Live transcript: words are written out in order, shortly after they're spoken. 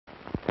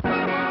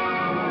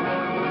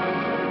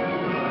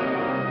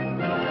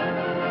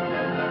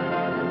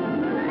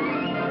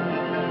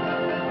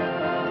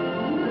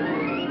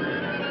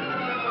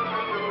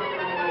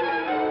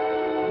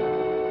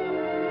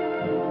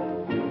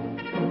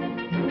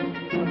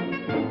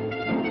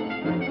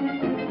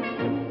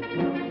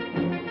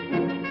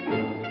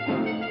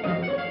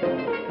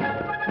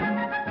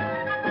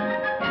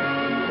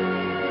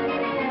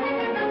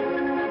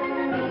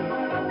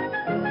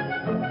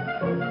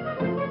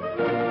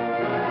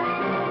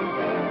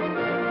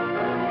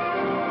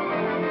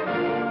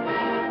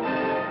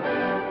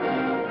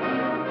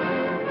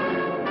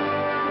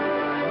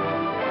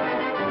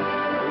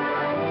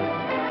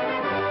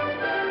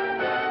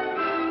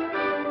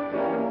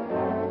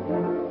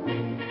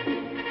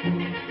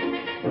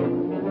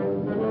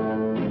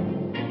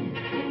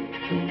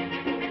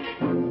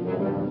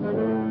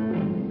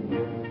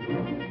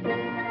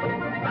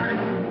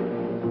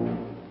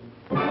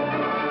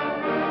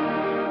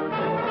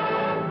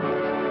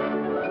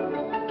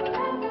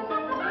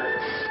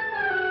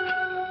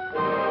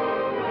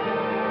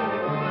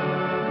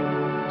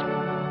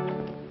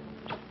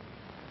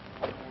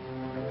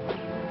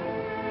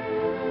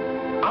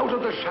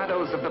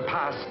shadows of the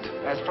past,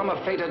 as from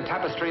a faded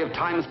tapestry of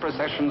time's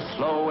procession,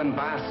 slow and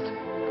vast,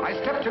 I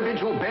step to bid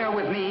you bear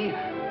with me,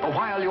 the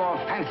while your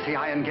fancy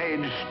I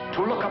engage,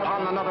 to look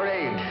upon another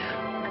age.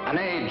 An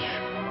age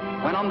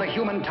when on the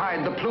human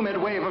tide the plumed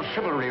wave of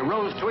chivalry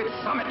rose to its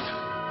summit,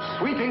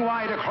 sweeping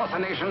wide across a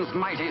nation's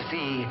mighty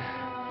sea.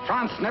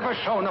 France never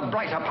shone a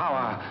brighter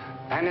power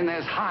than in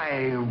this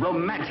high,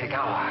 romantic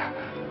hour.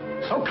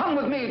 So come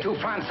with me to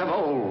France of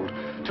old,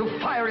 to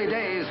fiery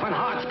days when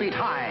hearts beat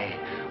high,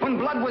 when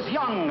blood was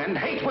young and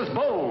hate was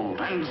bold,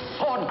 and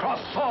sword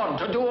crossed sword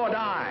to do or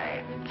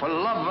die. For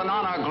love and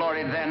honor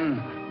gloried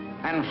then,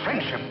 and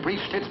friendship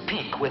reached its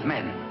peak with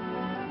men.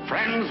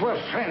 Friends were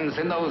friends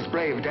in those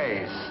brave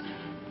days.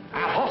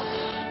 Athos,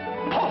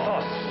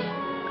 Porthos,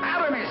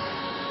 Aramis,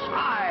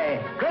 aye,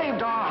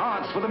 graved our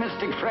hearts with a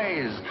mystic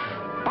phrase,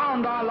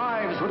 bound our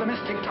lives with a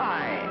mystic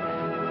tie.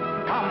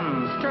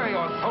 Come, stir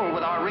your soul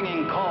with our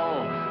ringing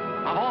call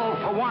of all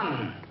for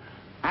one,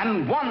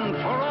 and one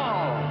for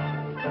all.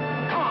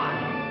 Come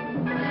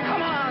on,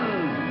 come on,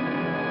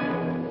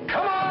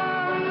 come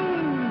on!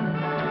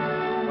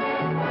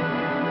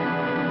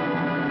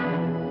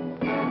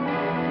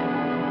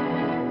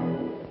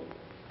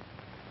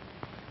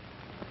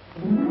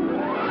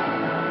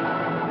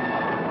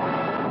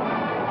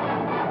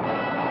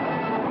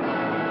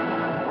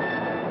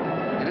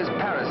 It is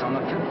Paris on the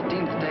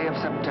 15th day of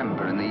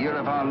September in the year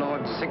of our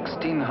Lord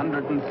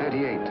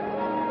 1638.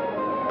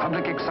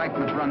 Public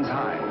excitement runs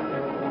high.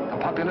 The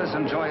populace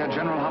enjoy a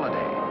general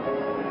holiday.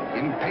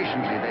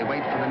 Impatiently, they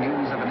wait for the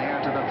news of an heir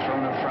to the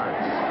throne of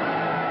France.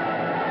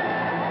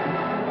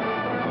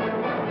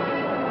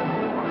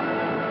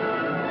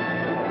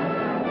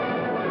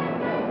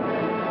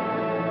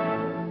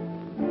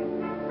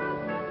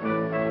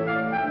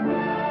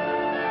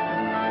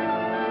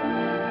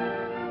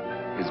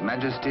 His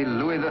Majesty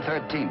Louis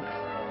XIII,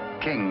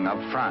 King of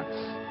France.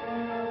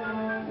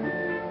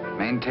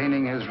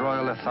 Maintaining his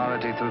royal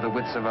authority through the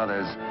wits of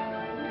others,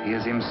 he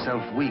is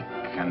himself weak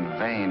and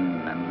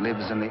vain and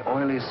lives in the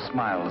oily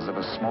smiles of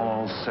a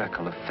small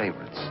circle of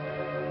favorites.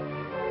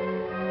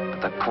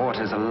 But the court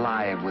is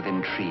alive with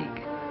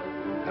intrigue.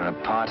 There are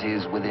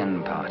parties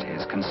within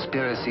parties,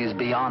 conspiracies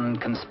beyond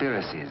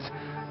conspiracies,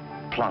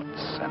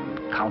 plots and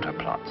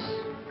counterplots.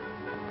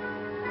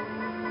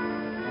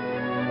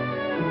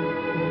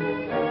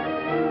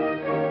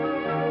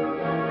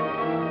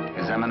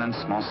 His Eminence,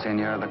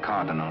 Monseigneur the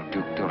Cardinal,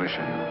 Duc de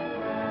Richelieu.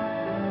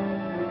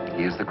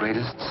 He is the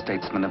greatest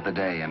statesman of the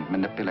day and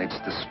manipulates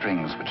the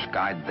strings which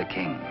guide the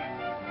king.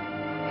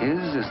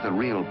 His is the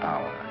real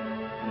power,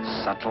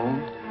 subtle,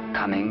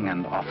 cunning,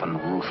 and often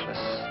ruthless.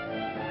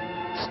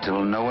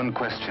 Still, no one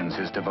questions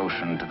his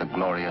devotion to the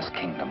glorious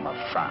kingdom of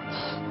France.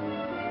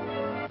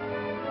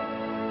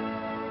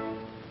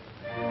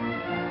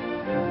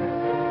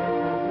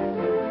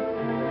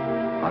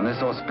 On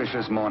this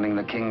auspicious morning,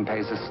 the king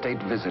pays a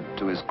state visit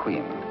to his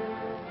queen.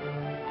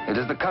 It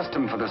is the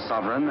custom for the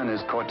sovereign and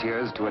his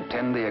courtiers to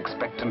attend the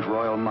expectant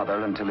royal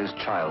mother until his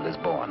child is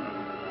born.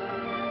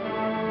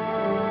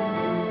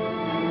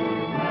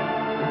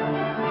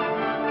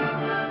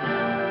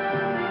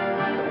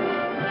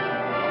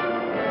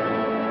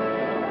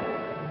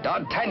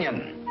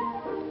 D'Artagnan,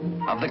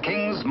 of the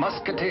king's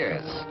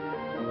musketeers.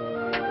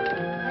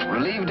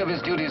 Relieved of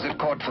his duties at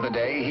court for the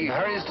day, he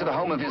hurries to the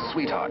home of his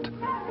sweetheart,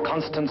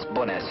 Constance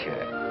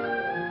Bonacieux.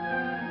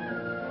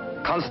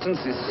 Constance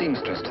is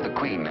seamstress to the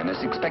queen and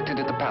is expected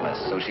at the palace,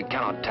 so she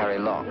cannot tarry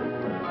long.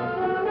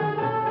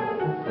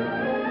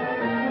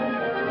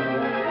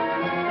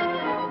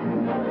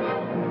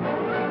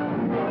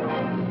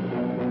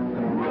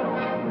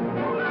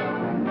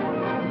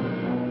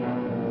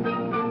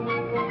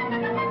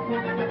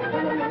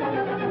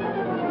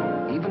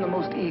 Even the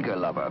most eager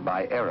lover,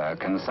 by error,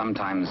 can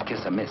sometimes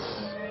kiss amiss,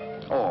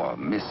 or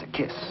miss a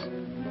kiss.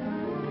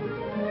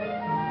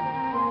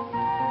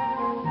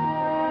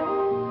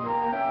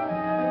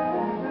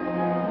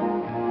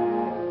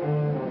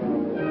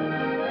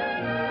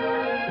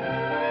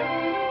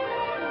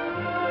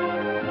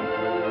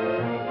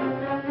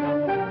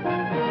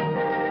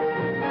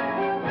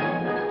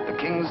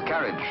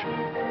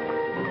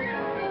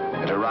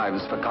 It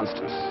arrives for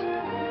Constance.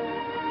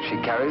 She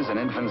carries an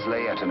infant's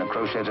layette in a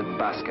crocheted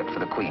basket for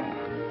the queen.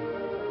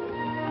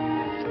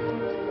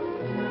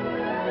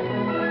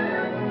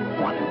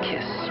 One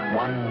kiss,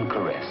 one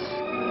caress.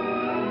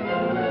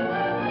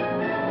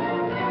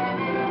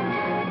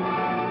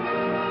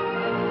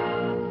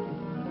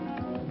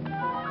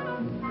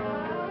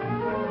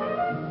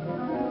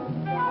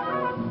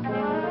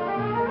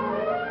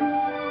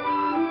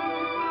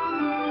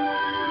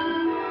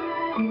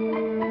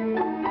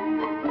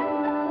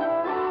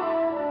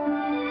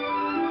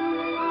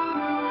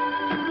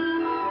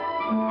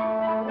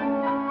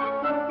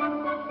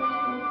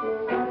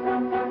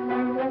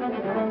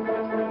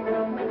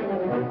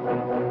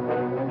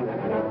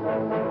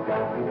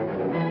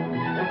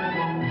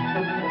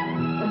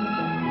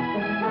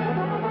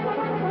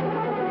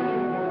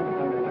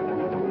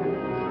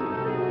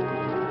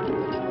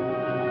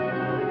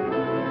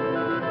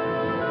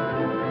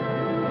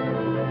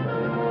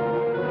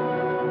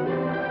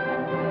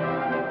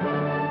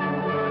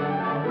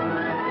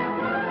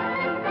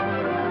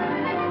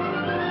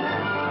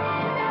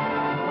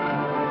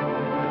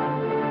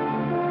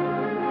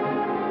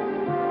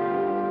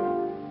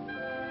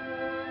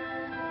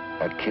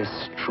 A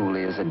kiss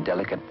truly is a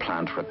delicate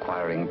plant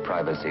requiring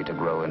privacy to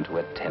grow into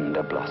a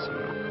tender blossom,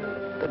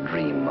 the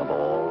dream of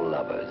all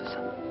lovers.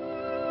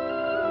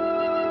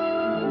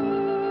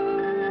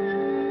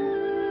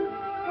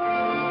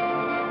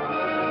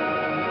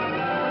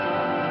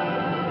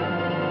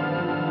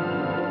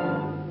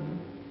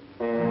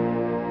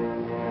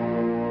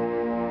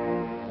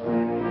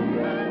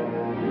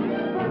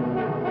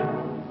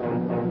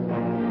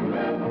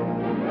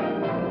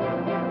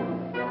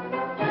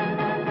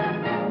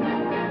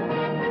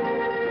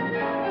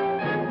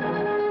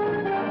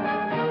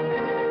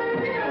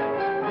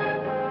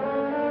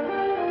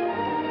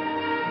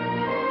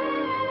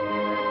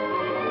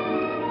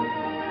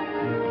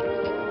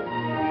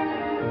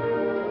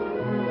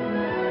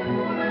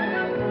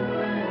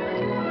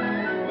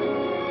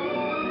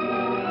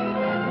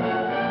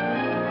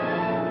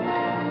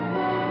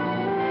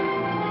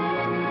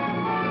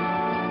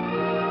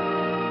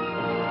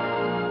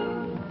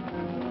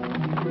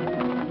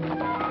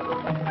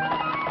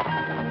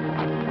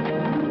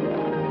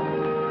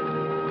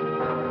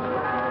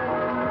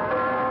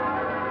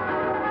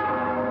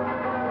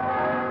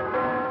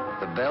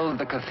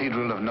 The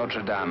Cathedral of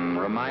Notre Dame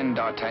remind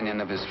D'Artagnan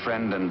of his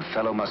friend and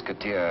fellow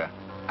musketeer,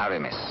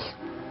 Aramis.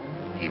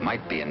 He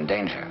might be in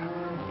danger.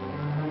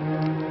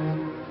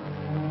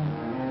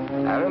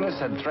 Aramis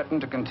had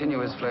threatened to continue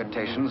his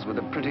flirtations with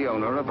the pretty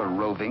owner of a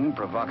roving,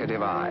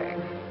 provocative eye,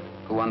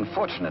 who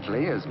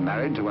unfortunately is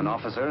married to an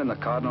officer in the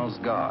Cardinal's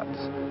guards.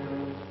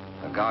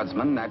 The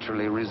guardsman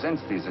naturally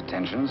resents these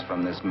attentions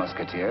from this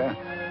musketeer,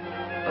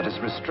 but is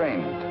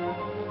restrained.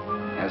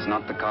 Has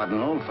not the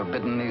Cardinal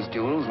forbidden these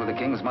duels with the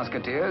King's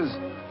musketeers?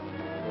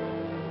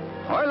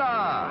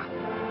 Hola!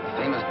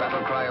 Famous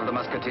battle cry of the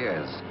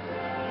musketeers.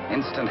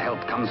 Instant help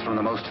comes from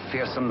the most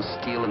fearsome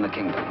steel in the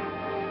kingdom.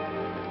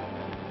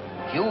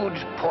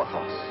 Huge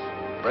Porthos,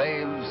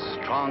 brave,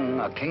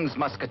 strong, a King's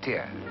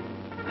musketeer.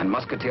 And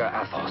musketeer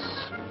Athos,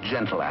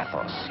 gentle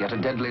Athos, yet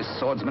a deadly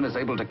swordsman is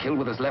able to kill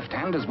with his left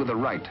hand as with the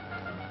right.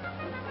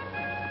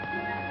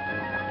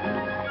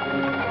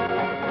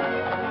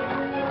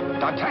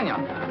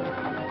 D'Artagnan!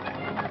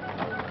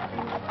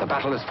 The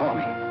battle is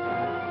forming.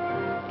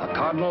 The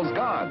Cardinal's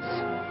guards.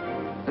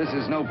 This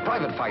is no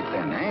private fight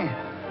then, eh?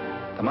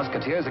 The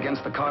musketeers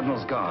against the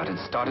Cardinal's guard. It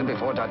started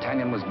before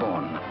D'Artagnan was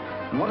born.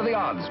 And what are the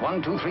odds?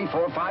 1, 2, 3,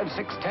 4, 5,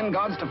 6, 10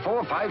 guards to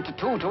 4, 5 to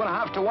 2,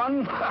 2.5 to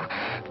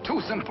 1? Too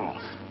simple.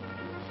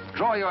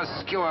 Draw your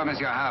skewer,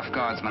 Monsieur Half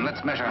Guardsman.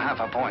 Let's measure half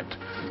a point.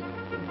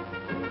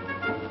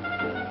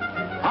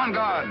 On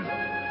guard!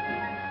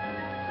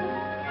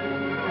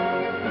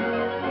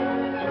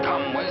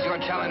 Come, where's your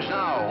challenge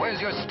now? Where's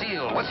your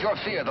steel? What's your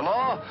fear? The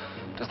law?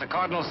 Does the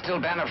Cardinal still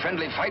ban a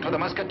friendly fight with a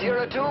musketeer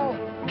or two?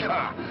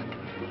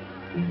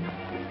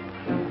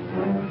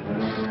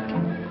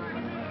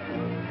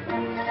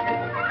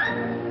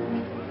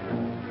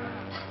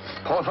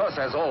 Porthos,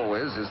 as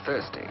always, is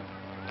thirsty.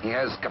 He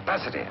has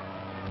capacity.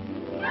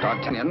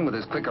 D'Artagnan, with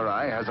his quicker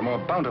eye, has a more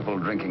bountiful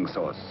drinking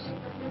source.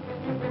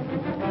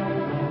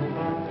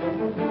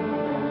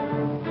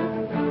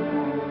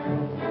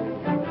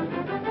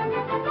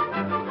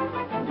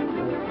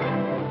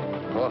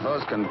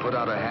 Porthos can put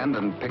out a hand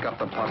and pick up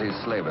the pot he's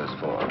slavers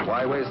for.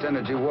 Why waste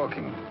energy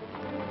walking?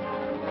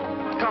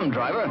 Come,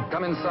 driver,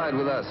 come inside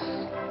with us.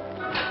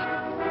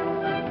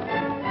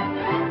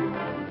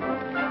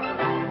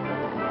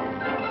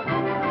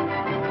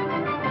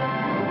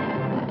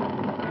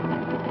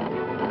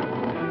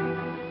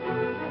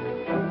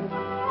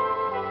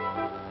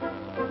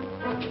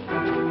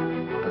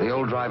 The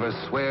old driver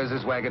swears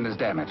his wagon is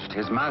damaged.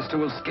 His master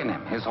will skin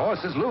him. His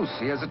horse is loose.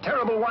 He has a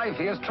terrible wife.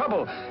 He has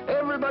trouble.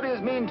 Everybody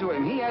is mean to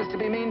him. He has to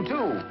be mean,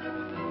 too.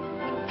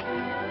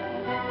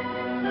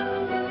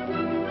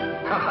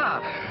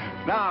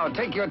 Ha-ha! Now,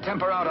 take your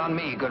temper out on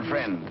me, good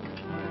friend.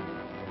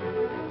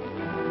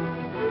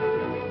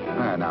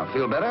 Now,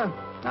 feel better?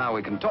 Now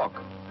we can talk.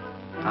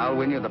 I'll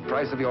win you the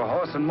price of your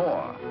horse and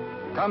more.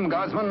 Come,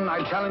 guardsman,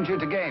 I challenge you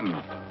to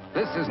game.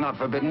 This is not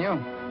forbidden you.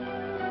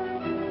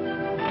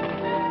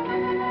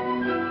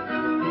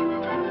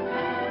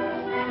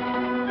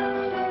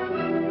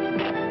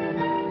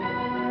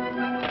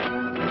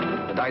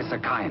 The dice are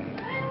kind.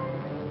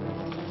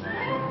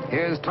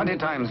 Here's 20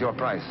 times your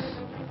price.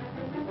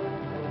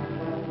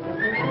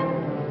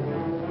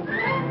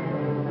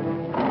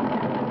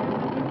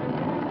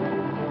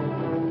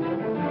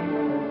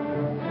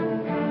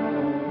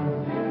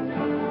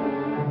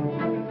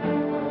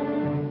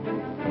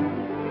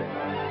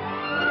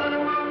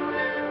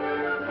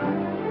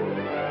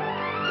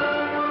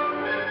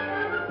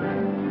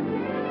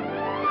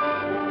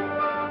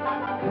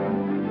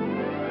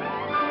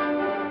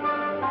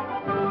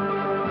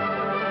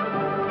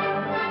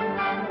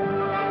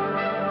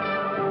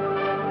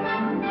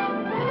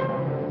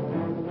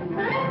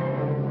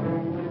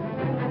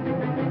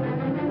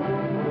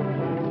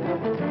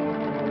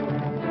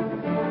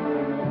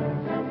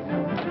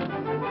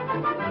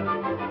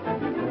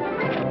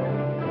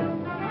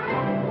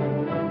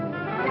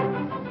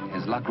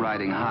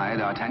 Riding high,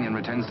 D'Artagnan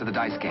returns to the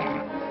dice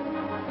game.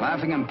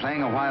 Laughing and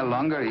playing a while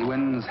longer, he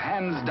wins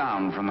hands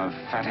down from a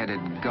fat-headed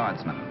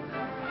guardsman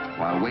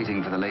while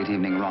waiting for the late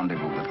evening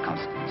rendezvous with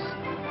Constance.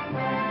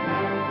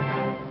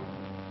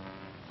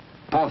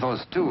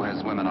 Porthos, too,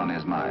 has women on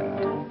his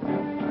mind.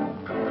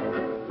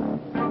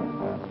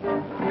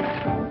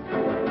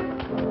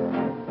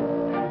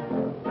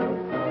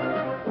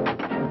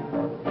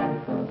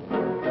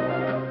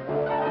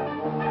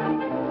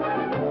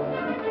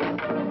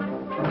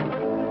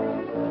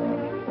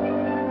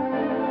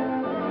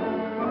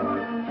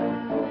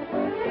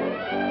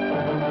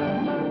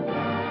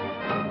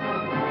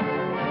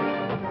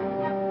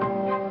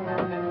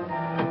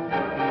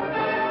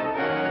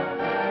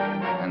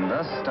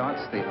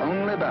 The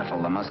only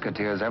battle the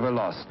Musketeers ever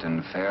lost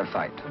in fair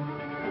fight.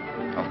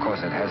 Of course,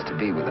 it has to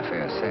be with the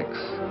fair sex.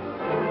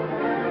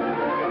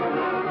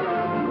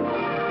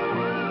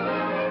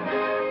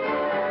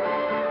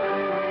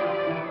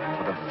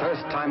 For the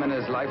first time in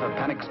his life, a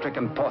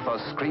panic-stricken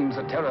Porthos screams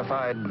a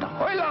terrified,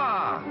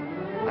 "Hola!"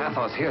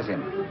 Athos hears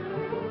him.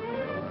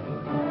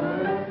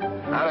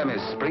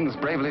 Aramis springs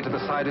bravely to the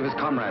side of his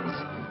comrades,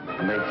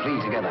 and they flee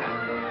together.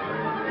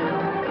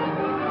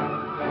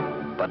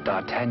 But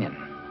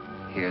D'Artagnan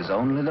hears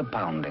only the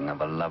pounding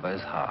of a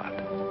lover's heart.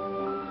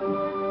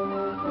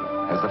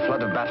 As the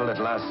flood of battle at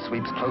last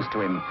sweeps close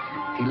to him,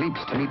 he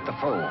leaps to meet the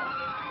foe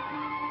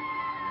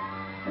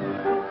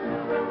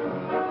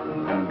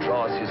and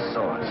draws his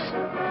swords.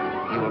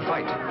 He will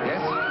fight,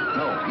 yes?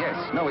 No, yes,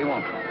 no, he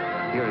won't.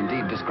 Here,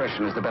 indeed,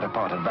 discretion is the better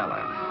part of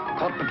valor.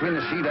 Caught between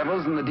the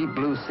she-devils and the deep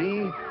blue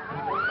sea,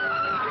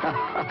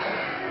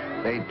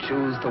 they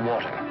choose the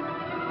water.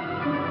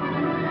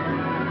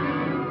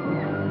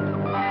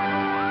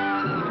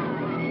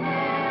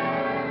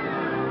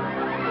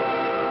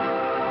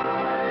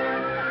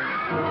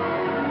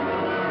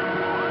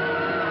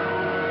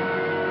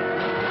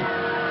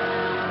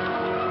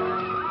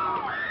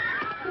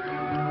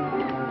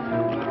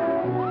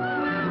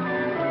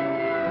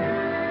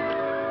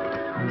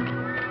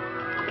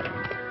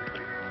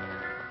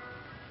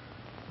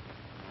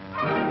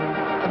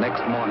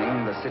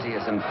 The city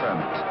is in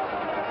ferment.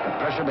 The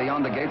pressure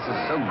beyond the gates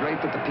is so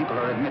great that the people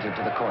are admitted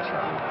to the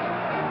courtyard.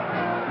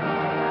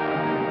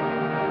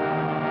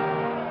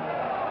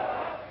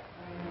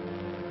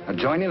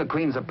 Adjoining the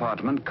Queen's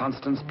apartment,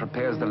 Constance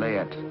prepares the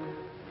layette.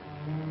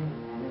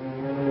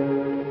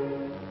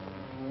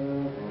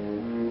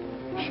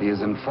 She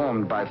is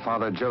informed by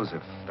Father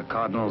Joseph, the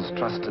Cardinal's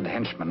trusted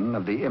henchman,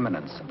 of the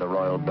imminence of the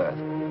royal birth.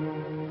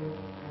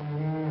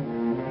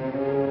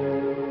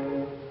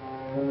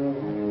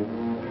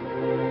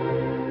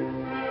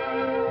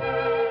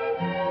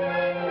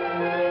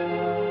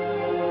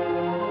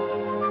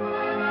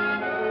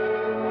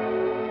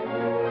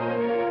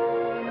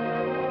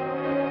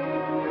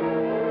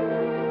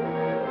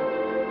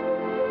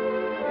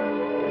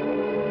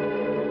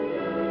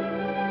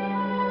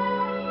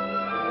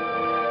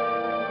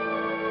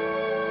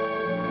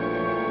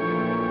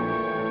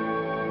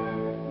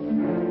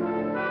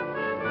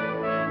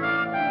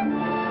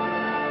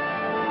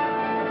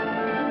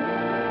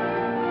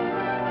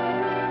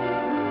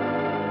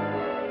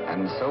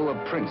 And so a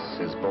prince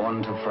is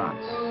born to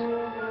France,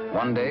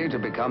 one day to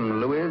become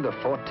Louis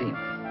XIV.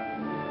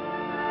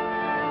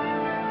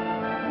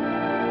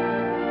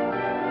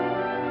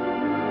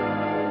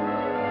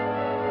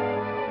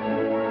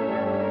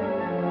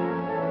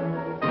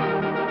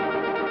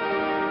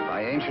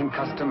 By ancient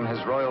custom,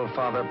 his royal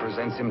father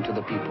presents him to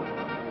the people.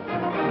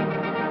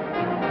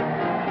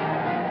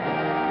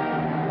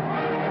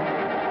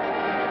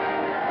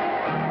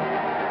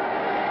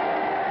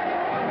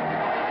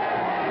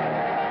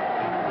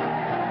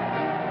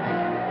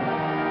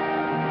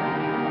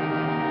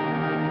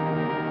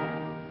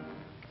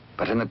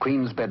 But in the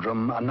Queen's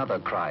bedroom, another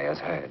cry is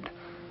heard.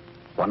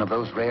 One of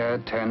those rare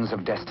turns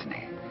of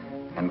destiny.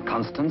 And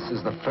Constance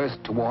is the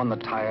first to warn the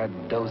tired,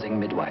 dozing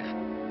midwife.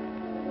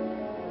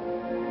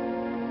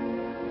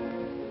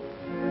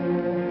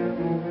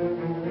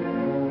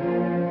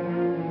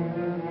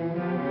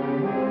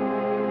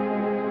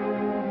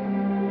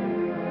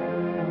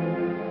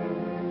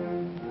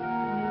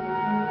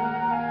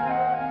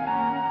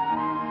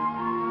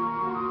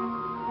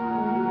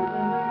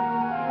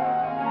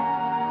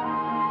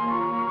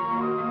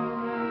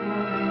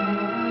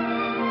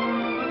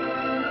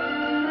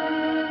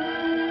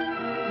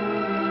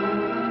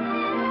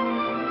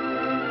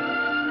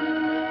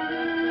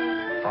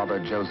 Father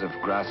Joseph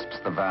grasps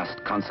the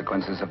vast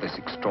consequences of this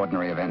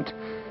extraordinary event.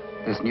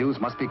 This news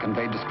must be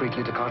conveyed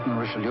discreetly to Cardinal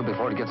Richelieu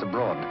before it gets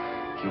abroad.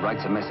 He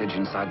writes a message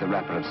inside the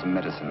wrapper of some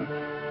medicine.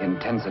 He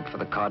intends it for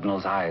the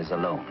Cardinal's eyes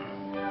alone.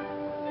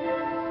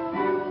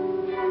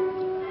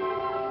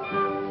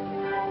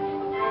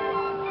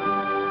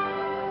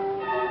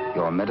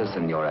 Your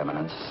medicine, Your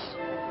Eminence.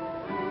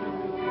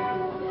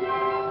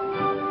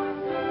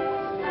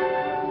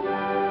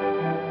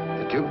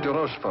 Duke de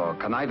Rochefort,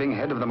 conniving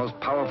head of the most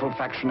powerful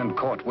faction in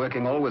court,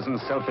 working always in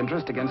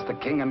self-interest against the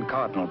king and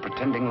cardinal,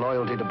 pretending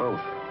loyalty to both.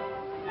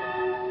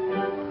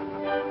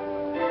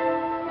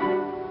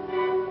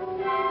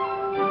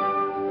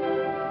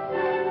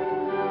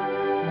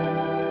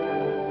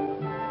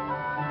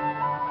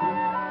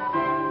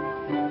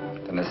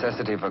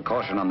 necessity for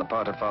caution on the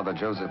part of Father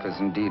Joseph is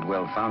indeed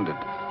well-founded.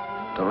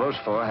 De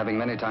Rochefort, having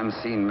many times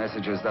seen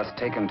messages thus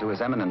taken to His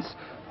Eminence,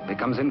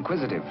 becomes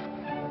inquisitive.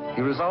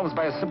 He resolves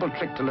by a simple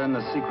trick to learn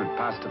the secret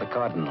passed to the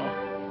Cardinal.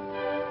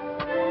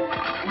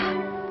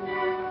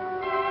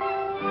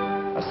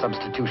 A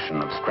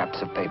substitution of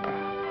scraps of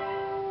paper.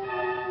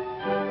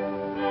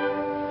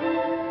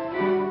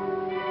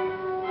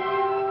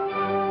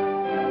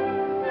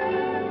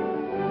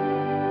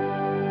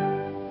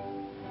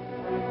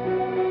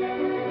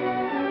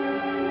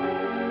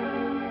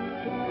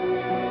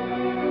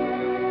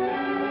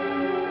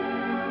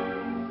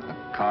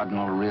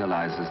 Cardinal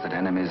realizes that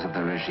enemies of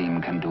the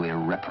regime can do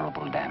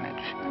irreparable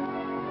damage.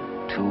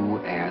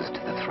 2 heirs to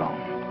the throne.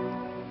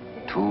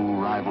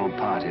 2 rival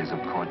parties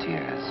of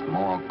courtiers.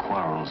 More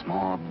quarrels,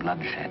 more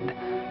bloodshed.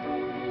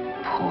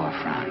 Poor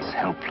France,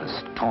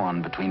 helpless,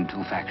 torn between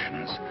 2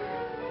 factions.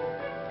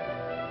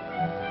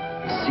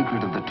 The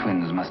secret of the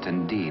twins must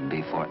indeed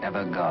be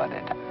forever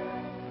guarded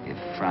if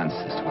France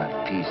is to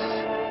have peace,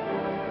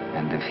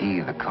 and if he,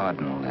 the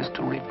Cardinal, is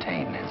to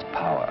retain his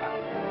power.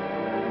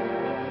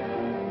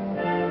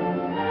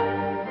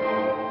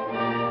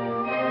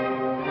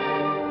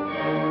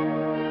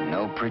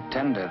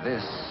 Pretender,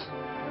 this.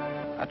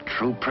 A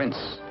true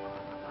prince.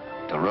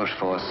 De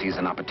Rochefort sees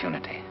an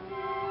opportunity.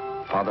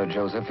 Father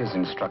Joseph is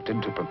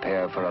instructed to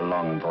prepare for a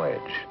long voyage.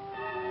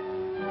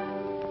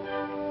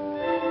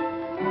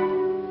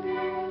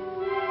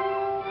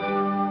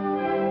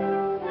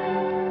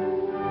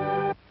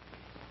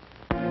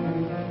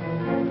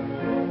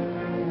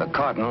 The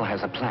Cardinal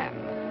has a plan.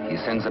 He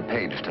sends a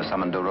page to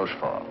summon de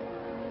Rochefort.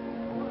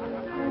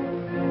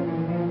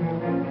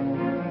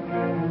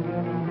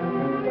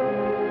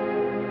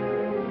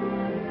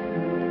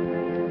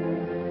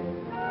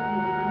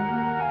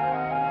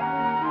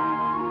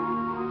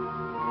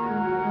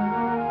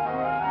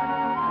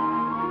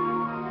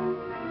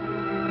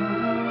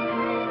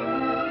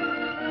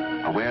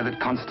 Aware that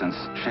Constance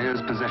shares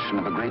possession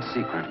of a great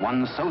secret,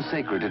 one so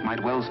sacred it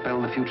might well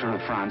spell the future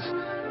of France,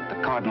 the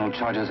Cardinal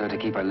charges her to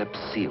keep her lips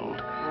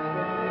sealed.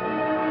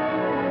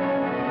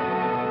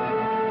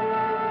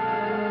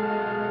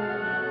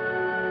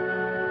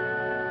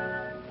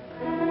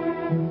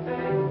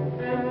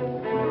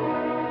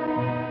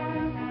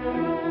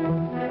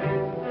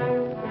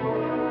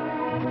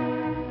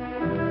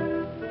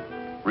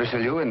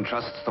 Richelieu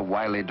entrusts the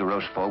wily de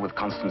Rochefort with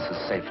Constance's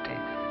safety.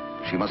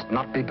 She must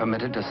not be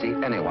permitted to see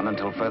anyone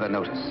until further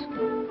notice.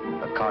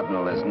 The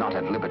Cardinal is not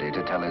at liberty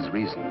to tell his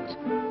reasons,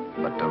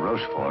 but de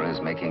Rochefort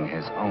is making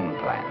his own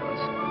plans.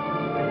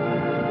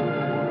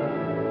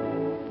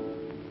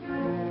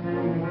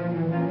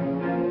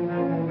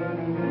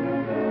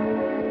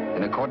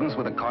 In accordance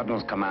with the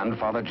Cardinal's command,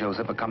 Father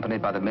Joseph,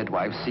 accompanied by the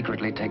midwife,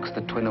 secretly takes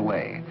the twin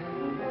away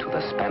to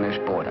the Spanish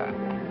border.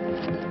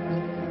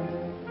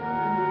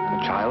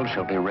 The child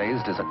shall be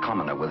raised as a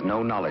commoner with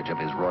no knowledge of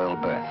his royal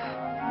birth.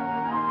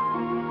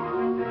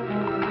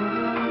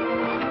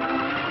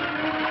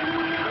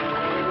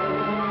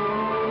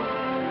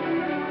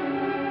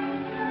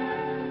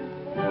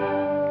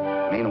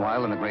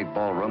 Meanwhile, in the great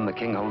ballroom, the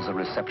king holds a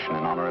reception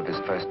in honor of his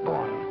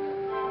firstborn.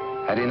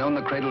 Had he known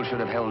the cradle should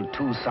have held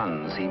 2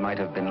 sons, he might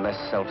have been less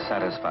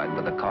self-satisfied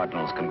with the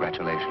Cardinal's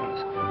congratulations.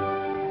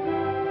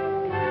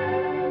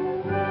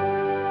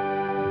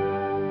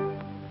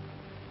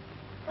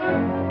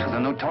 To the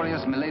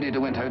notorious Milady de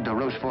Winter, de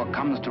Rochefort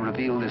comes to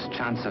reveal this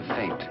chance of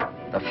fate.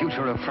 The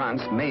future of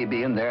France may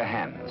be in their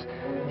hands.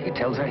 He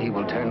tells her he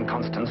will turn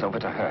Constance over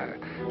to her.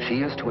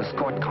 She is to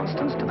escort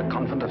Constance to the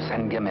convent of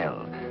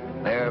Saint-Gamel.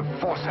 There,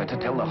 force her to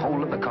tell the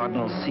whole of the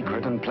Cardinal's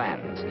secret and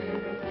plans.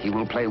 He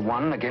will play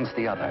one against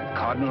the other,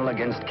 Cardinal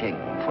against King,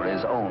 for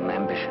his own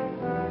ambition.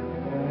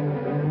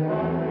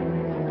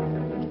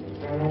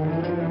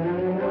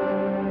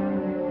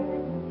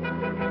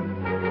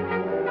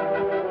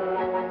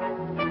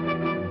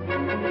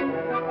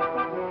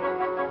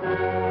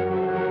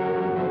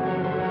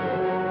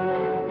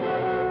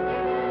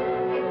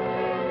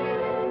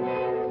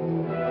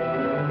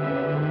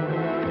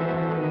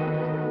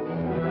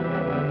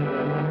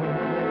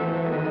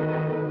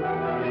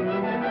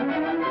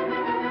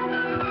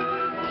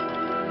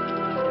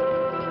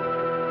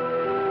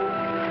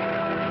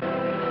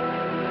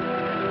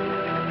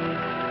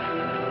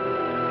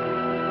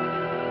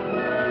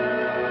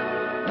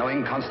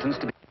 Constance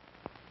to be...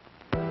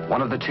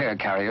 One of the chair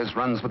carriers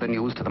runs with the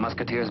news to the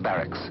musketeers'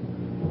 barracks.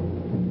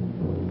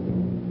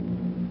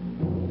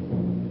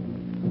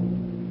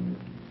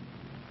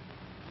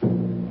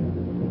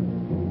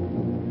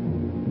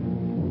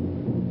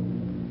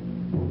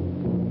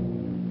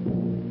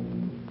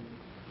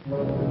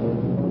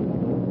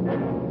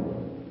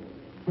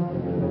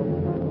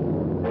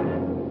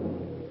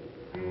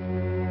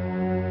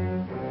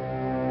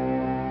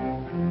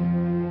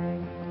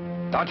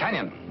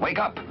 D'Artagnan, wake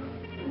up!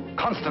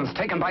 Constance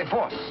taken by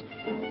force,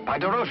 by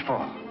de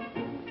Rochefort.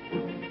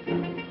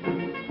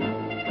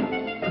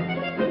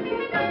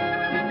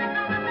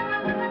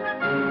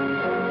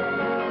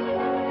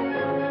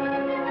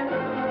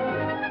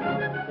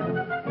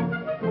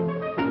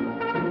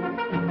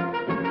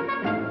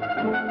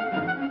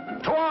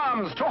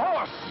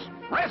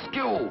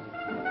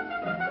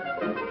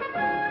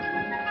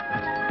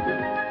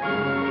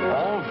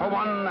 All for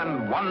one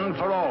and one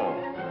for all.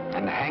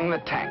 And hang the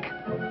tack.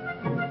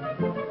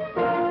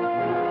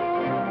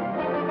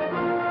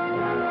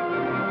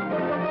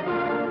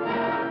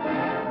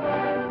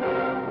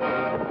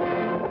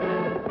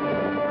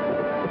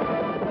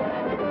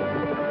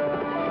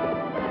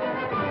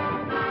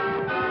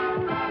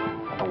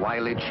 The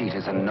wily cheat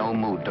is in no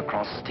mood to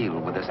cross steel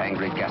with this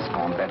angry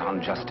Gascon bent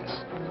on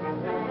justice.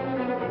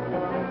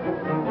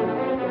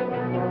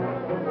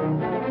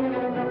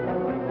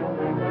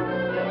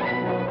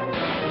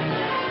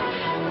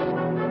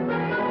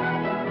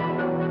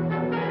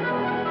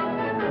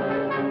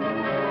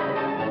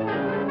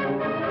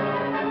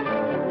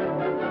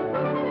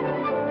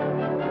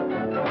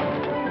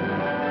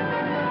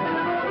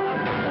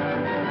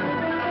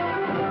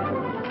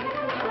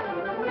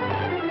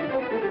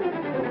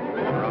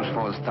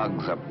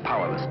 Thugs are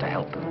powerless to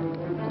help.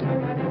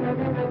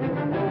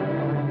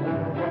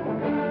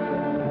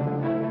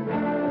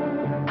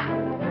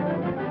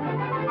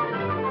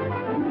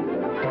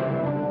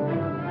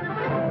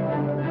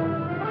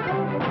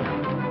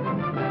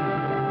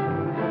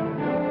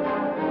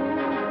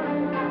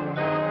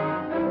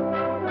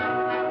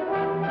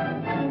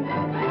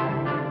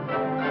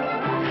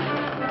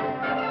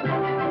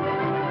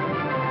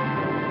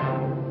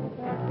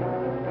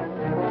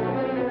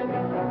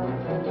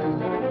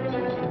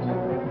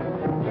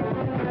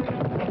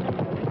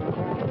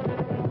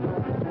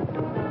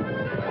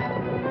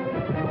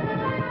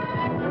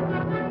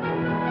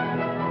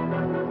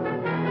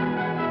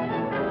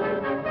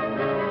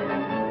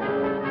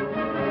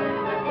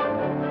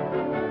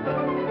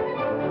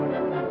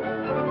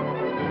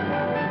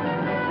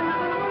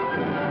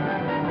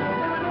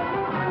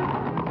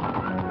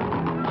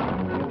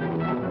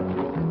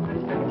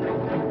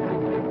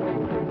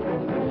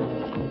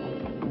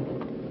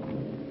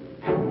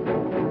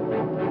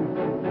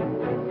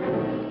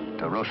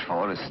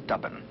 Rochefort is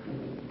stubborn.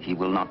 He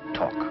will not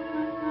talk. He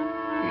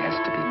has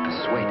to be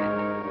persuaded.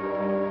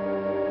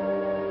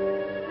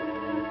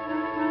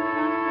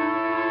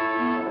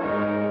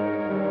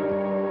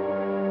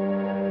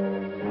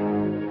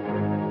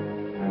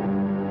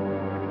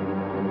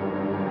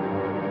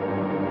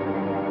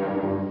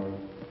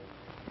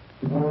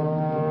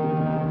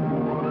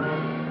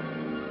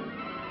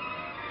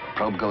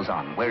 Probe goes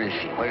on. Where is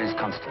she? Where is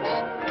Constance?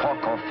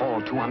 Talk or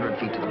fall 200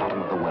 feet to the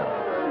bottom of the well.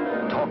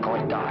 Talk or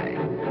die.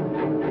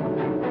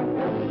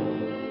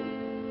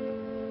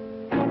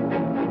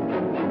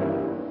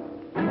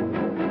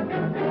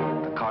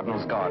 The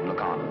Cardinal's guard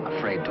look on,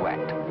 afraid to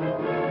act.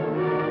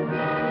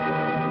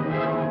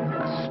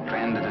 A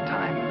strand at a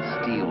time,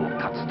 steel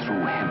cuts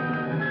through him.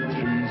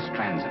 3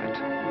 strands of it,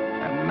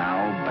 and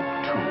now but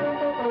 2.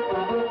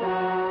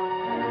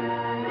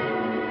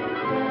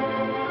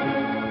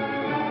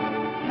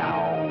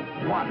 Now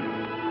 1.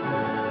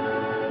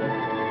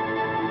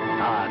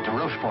 Ah, de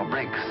Rochefort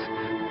breaks.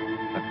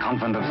 The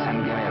convent of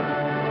Saint-Guerre.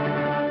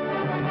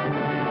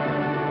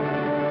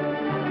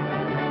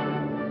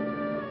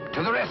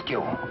 To the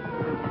rescue!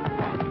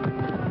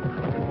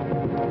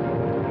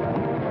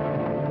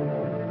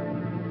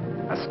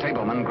 A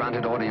stableman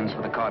granted audience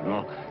with the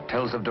Cardinal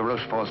tells of de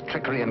Rochefort's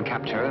trickery and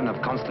capture and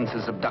of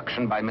Constance's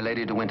abduction by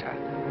Milady de Winter.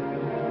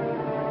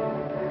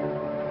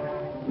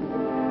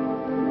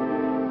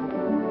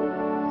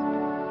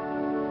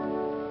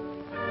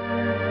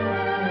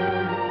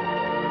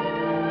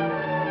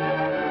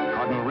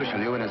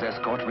 Richelieu and his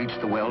escort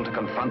reached the well to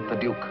confront the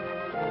Duke.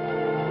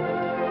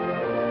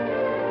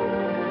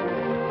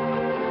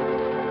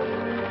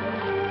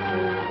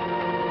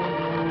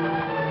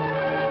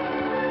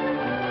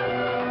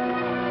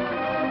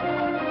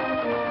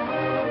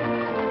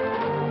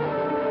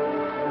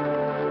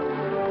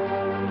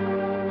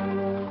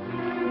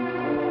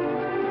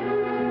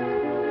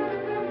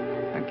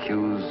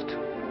 Accused,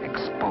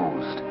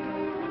 exposed,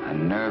 a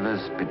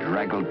nervous,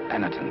 bedraggled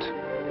penitent.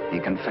 He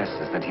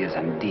confesses that he has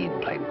indeed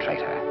played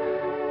traitor.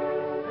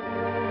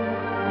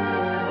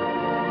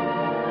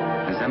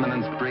 His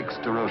Eminence breaks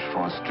de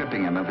Rochefort,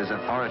 stripping him of his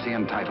authority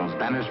and titles,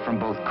 banished from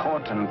both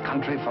court and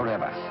country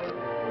forever.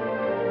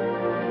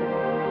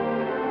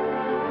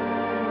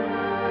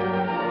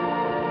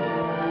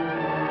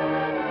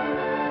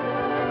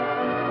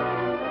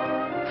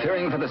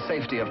 Fearing for the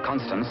safety of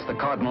Constance, the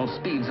Cardinal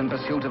speeds in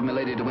pursuit of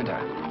Milady de Winter.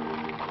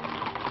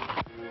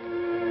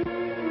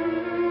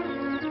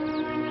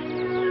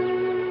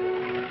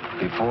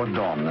 Before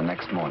dawn the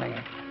next morning,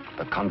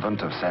 the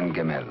convent of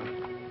Saint-Guerre.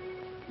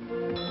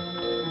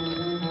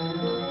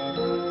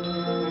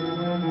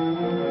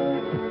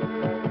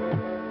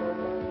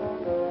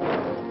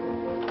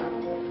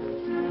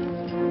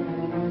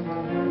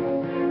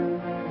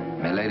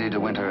 Milady de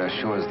Winter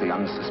assures the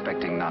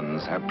unsuspecting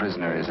nuns her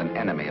prisoner is an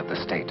enemy of the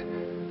state,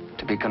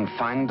 to be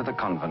confined to the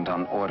convent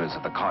on orders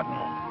of the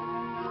Cardinal.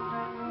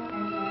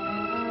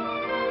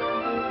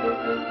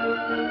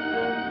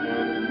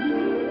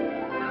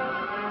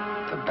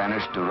 The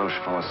banished de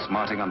Rochefort,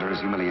 smarting under his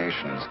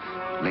humiliations,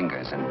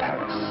 lingers in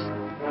Paris.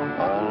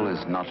 All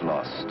is not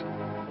lost.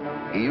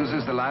 He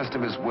uses the last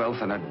of his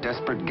wealth in a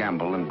desperate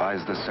gamble and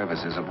buys the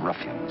services of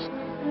ruffians.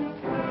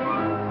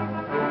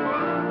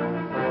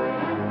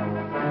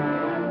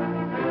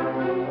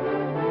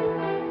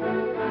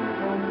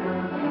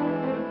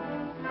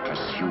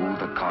 Pursue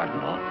the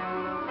Cardinal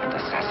and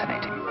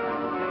assassinate him.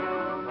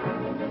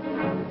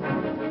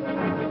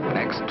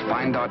 Next,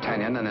 find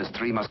D'Artagnan and his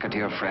 3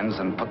 musketeer friends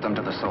and put them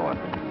to the sword.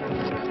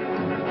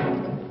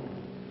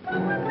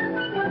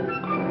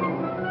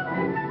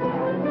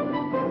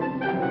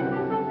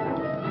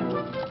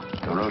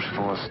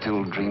 Rochefort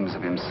still dreams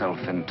of himself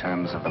in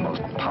terms of the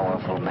most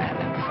powerful man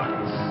in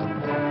France.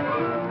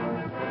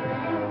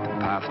 The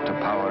path to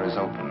power is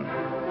open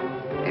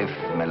if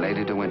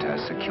Milady de Winter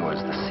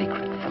secures the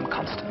secret from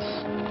Constance.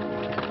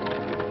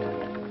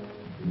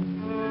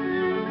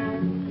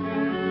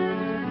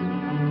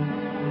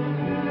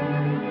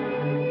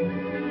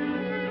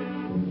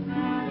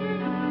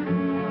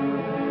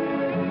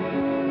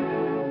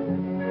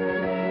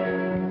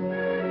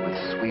 With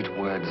sweet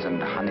words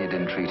and honeyed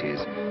entreaties,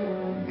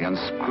 the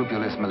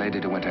unscrupulous Milady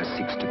de Winter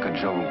seeks to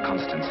cajole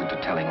Constance into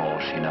telling all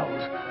she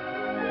knows.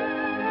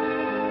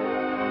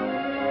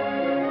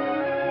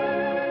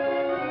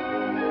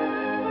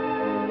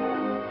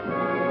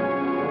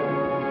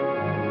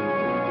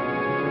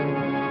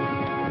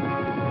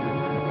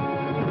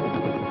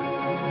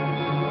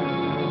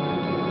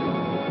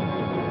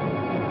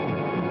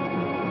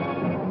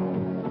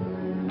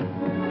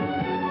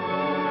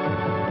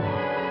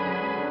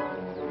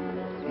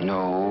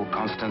 No,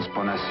 Constance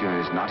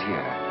Bonacieux is not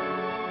here.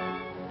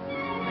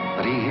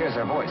 But he hears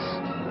her voice.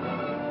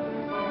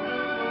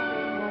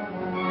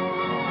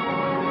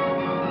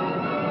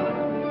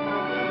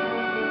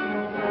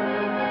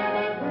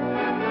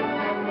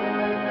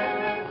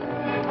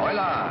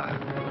 Hola!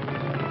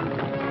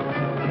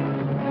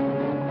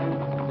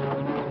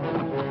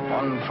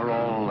 One for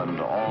all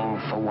and all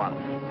for one.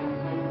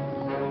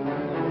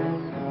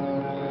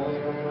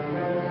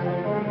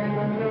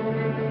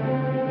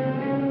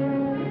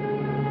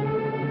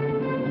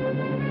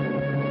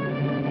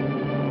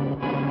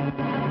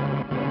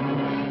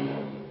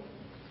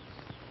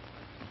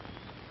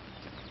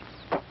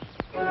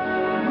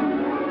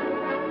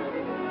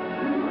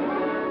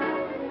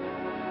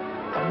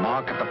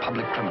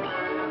 Public criminal,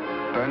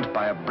 burnt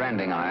by a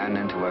branding iron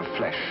into her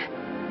flesh,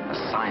 a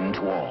sign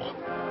to all.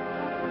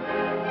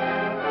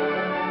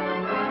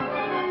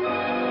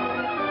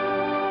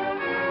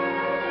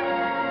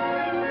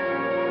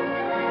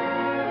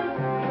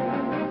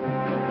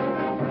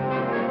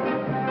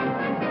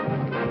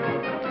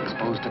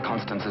 Exposed to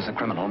Constance as a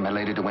criminal,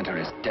 Milady de Winter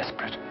is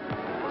desperate.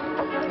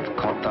 If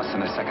caught thus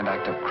in a second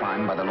act of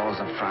crime by the laws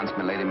of France,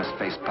 Milady must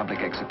face public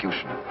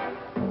execution.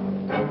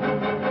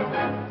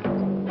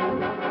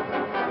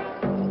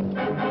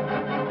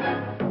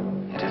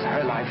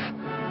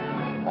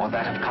 Or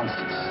that of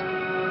Constance.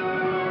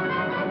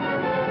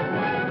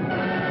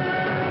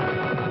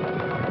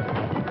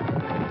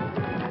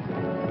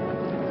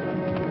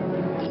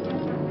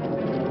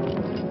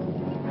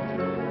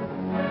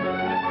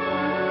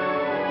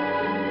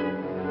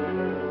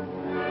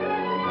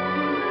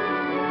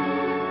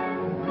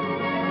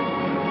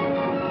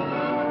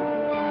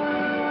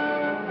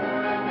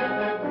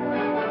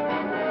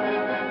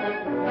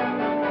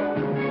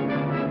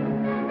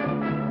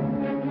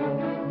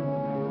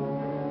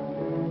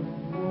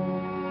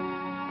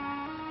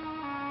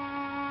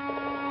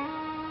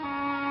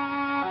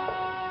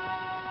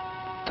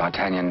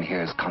 D'Artagnan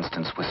hears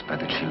Constance whisper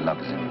that she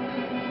loves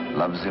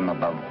him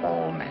above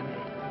all men.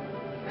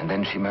 And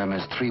then she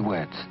murmurs 3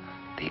 words,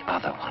 the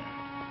other one,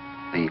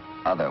 the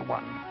other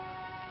one.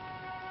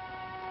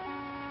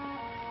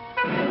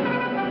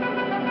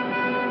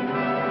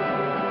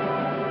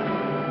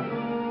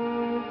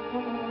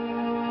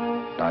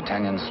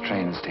 D'Artagnan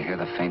strains to hear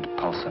the faint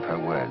pulse of her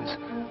words,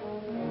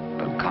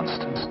 but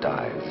Constance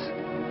dies.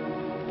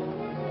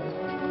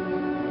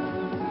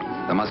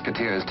 The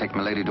Musketeers take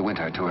Milady de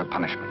Winter to her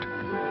punishment.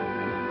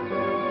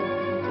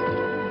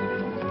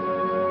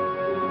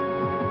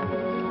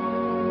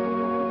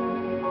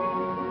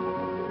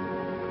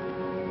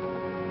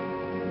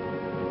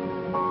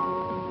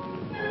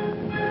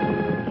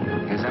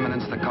 His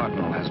Eminence the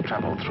Cardinal has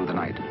traveled through the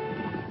night.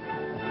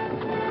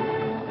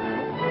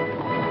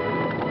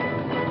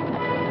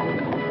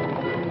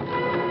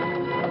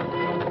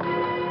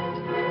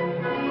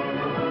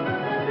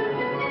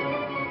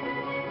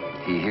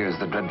 He hears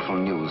the dreadful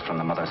news from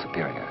the Mother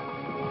Superior.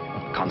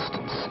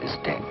 Constance is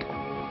dead.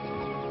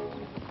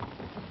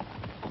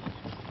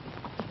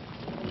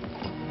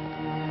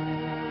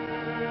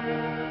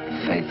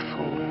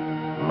 Faithful,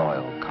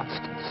 loyal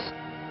Constance.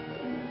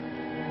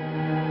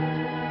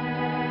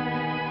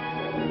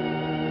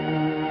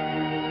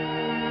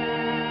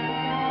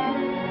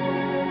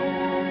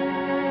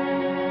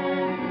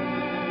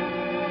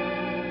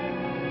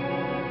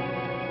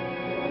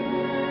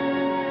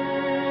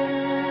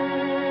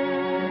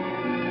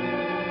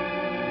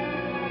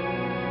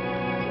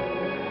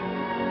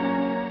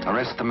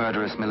 Arrest the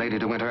murderess, Milady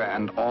de Winter,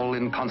 and all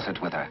in concert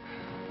with her.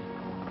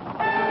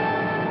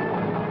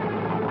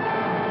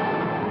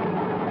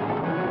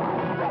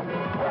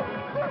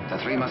 The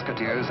three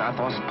musketeers,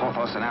 Athos,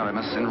 Porthos, and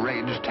Aramis,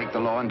 enraged, take the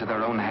law into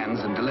their own hands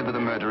and deliver the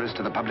murderess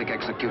to the public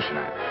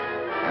executioner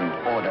and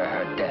order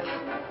her death.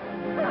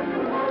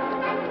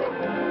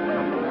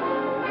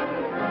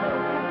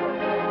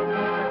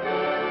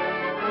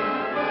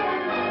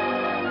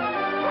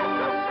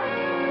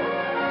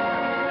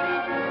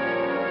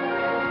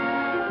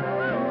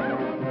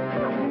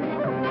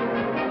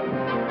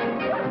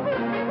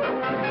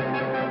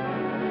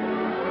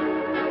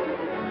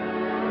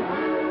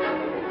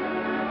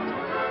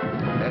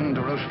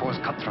 Rochefort's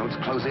cutthroats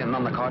close in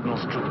on the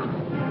Cardinal's troop.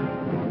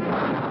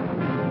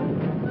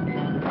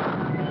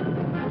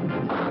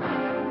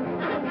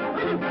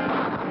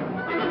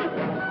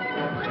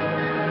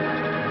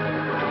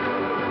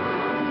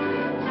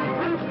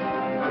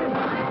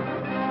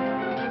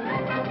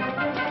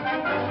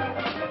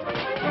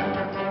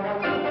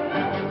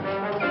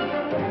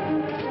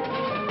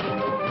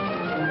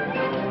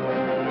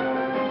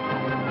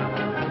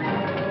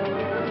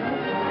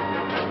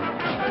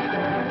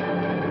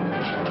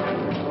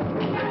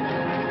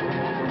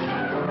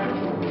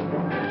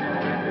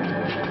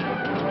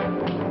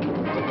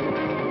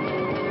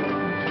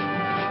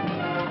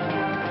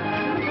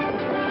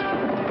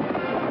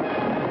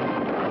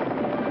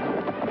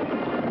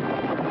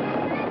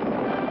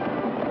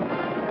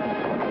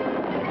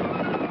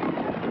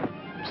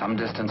 Some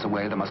distance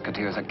away, the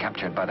musketeers are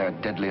captured by their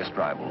deadliest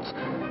rivals.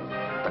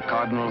 The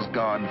Cardinal's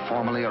guard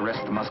formally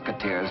arrest the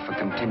musketeers for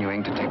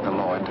continuing to take the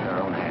law into their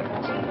own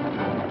hands.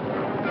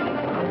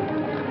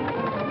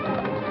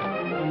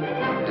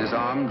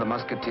 Disarmed, the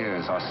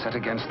musketeers are set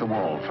against the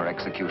wall for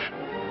execution.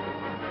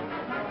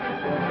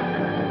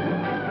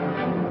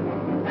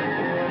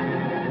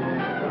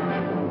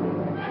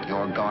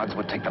 Your guards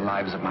would take the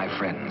lives of my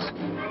friends.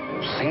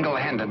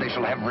 Single-handed, they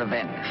shall have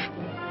revenge.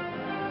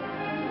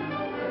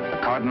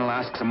 The Cardinal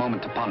asks a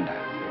moment to ponder.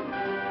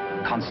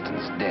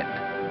 Constance dead.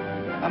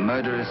 A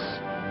murderess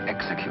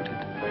executed.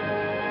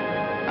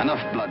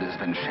 Enough blood has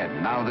been shed.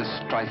 Now this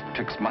strife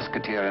twixt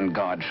musketeer and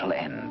guard shall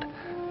end.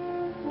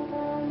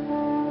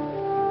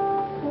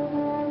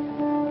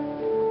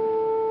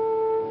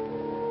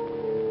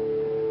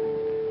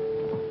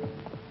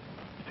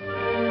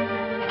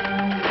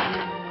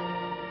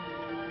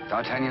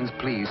 D'Artagnan's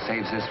plea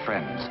saves his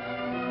friends,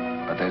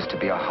 but there's to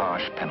be a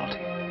harsh penalty.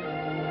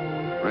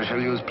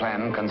 Richelieu's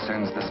plan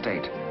concerns the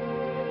state,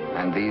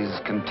 and these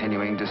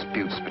continuing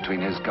disputes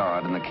between his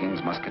guard and the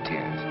king's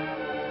musketeers.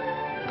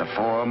 The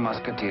four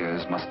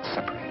musketeers must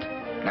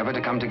separate, never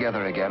to come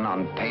together again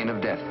on pain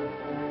of death.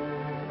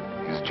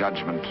 His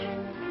judgment,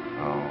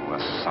 oh, a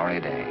sorry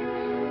day.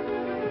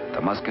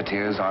 The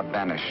musketeers are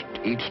banished,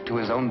 each to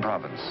his own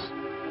province,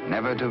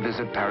 never to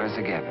visit Paris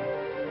again,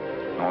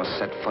 nor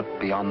set foot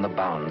beyond the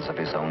bounds of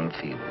his own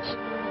fields.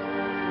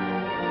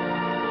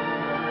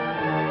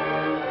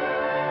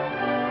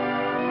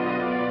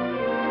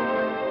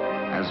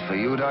 As for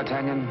you,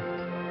 D'Artagnan,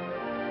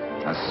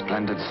 a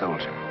splendid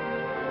soldier,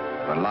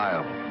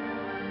 reliable,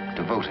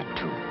 devoted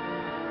too.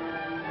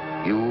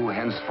 You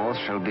henceforth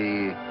shall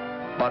be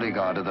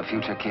bodyguard of the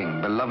future king,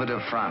 beloved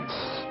of France,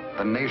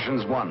 the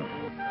nation's one.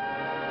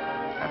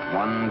 At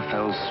one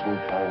fell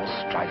swoop, all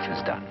strife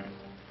is done.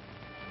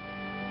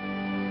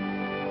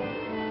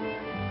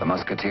 The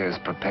musketeers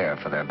prepare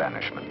for their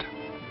banishment.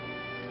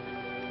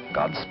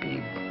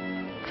 Godspeed,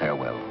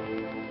 farewell.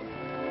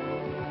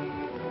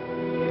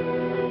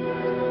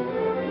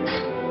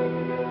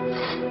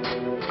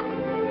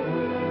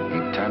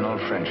 Eternal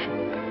friendship,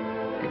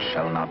 it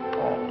shall not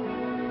pall.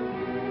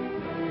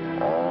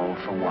 All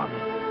for one,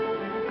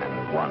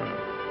 and one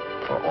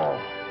for all.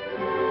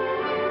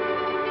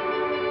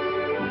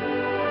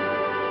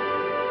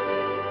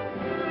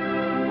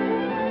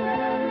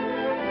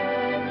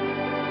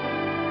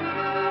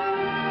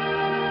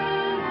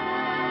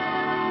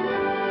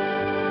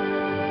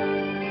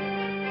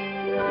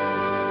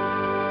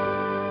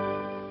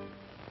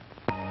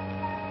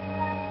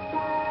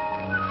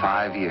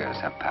 "5 years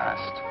have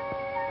passed.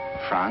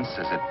 France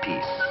is at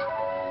peace.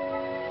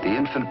 The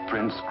infant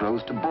prince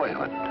grows to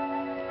boyhood.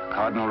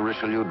 Cardinal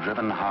Richelieu,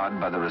 driven hard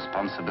by the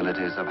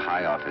responsibilities of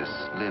high office,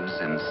 lives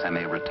in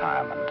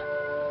semi-retirement.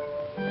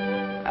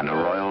 And a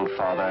royal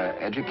father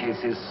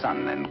educates his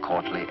son in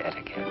courtly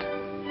etiquette.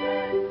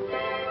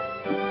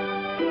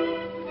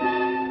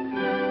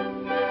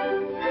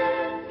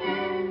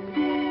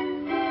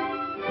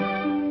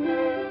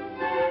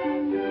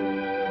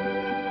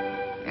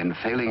 In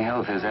failing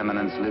health, His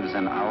Eminence lives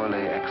in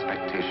hourly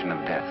expectation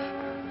of death,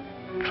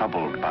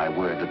 troubled by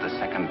word that the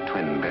second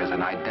twin bears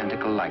an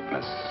identical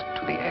likeness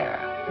to the heir.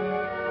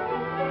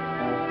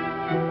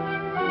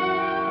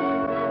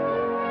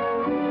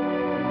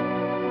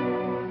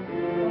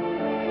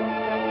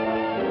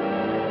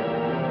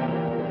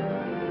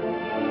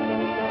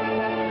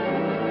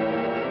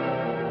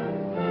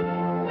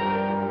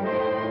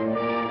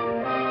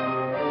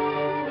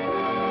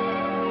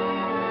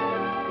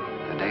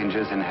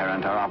 Dangers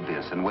inherent are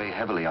obvious and weigh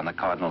heavily on the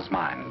Cardinal's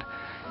mind.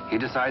 He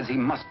decides he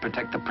must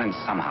protect the prince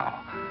somehow.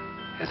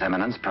 His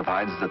Eminence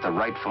provides that the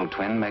rightful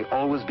twin may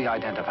always be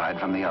identified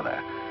from the other.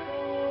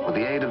 With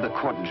the aid of the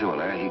court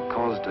jeweler, he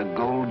caused a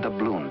gold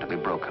doubloon to be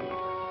broken.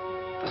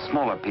 The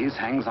smaller piece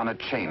hangs on a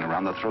chain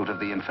around the throat of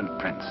the infant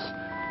prince.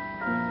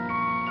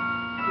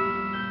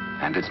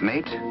 And its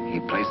mate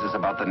he places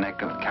about the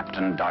neck of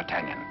Captain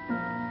D'Artagnan.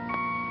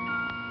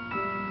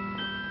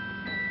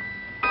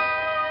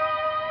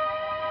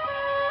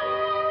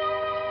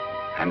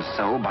 And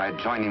so, by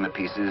joining the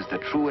pieces, the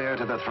true heir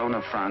to the throne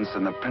of France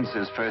and the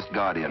prince's first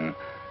guardian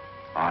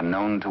are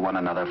known to one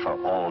another for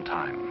all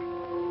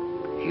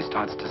time. He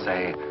starts to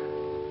say,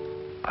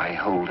 I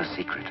hold a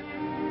secret,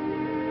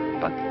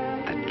 but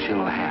the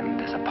chill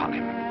hand is upon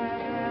him.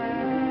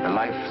 The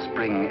life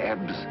spring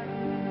ebbs,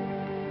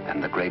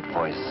 and the great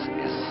voice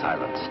is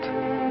silenced.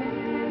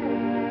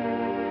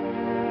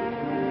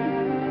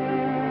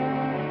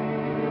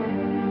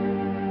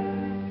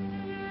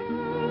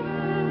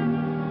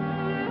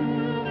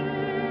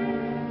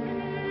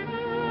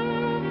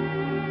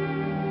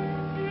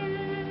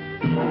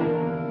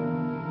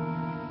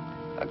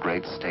 A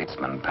great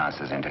statesman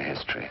passes into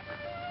history.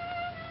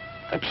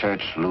 The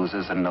church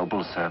loses a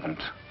noble servant,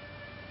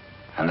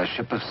 and the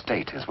ship of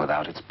state is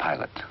without its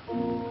pilot.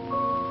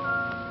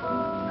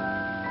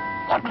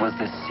 What was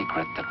this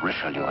secret that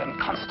Richelieu and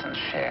Constance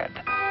shared?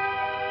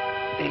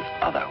 The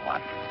other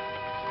one.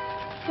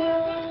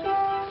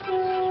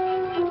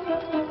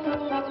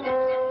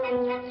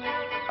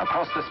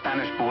 Across the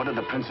Spanish border,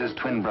 the prince's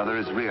twin brother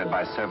is reared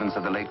by servants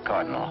of the late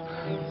Cardinal.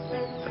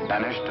 The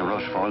banished de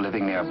Rochefort,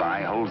 living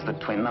nearby, holds the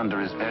twin under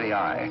his very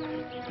eye.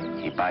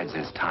 He bides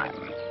his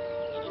time.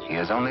 He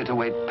has only to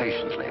wait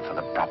patiently for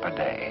the proper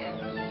day.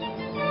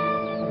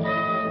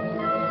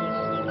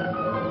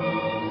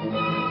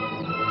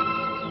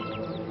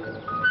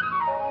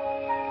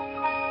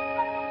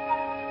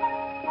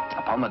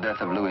 Upon the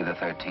death of Louis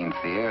XIII,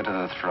 the heir to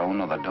the throne,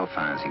 or the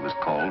Dauphin as he was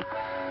called,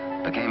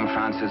 became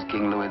France's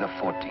King Louis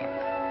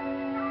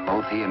XIV.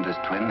 Both he and his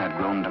twin had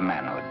grown to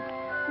manhood.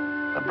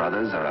 The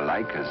brothers are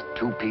alike as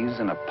two peas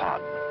in a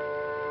pod.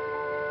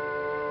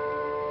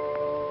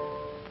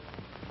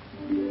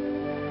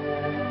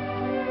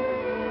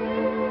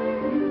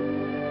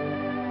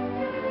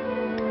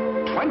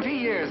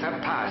 Years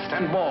have passed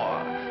and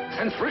more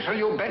since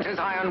Richelieu bent his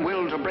iron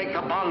will to break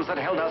the bonds that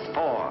held us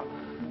four.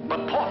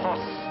 But Porthos,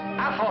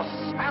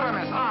 Athos,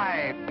 Aramis,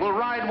 I will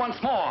ride once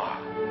more.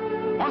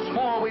 Once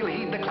more we'll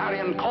heed the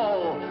clarion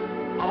call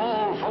of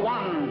all for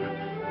one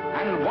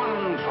and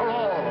one for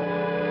all.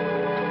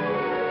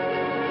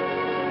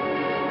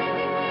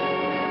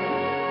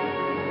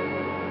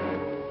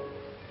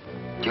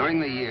 During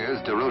the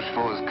years, de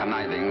Rochefort's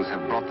connivings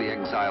have brought the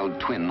exiled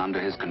twin under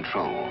his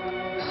control.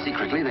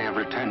 Secretly, they have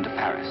returned to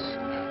Paris.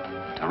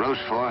 De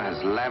Rochefort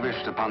has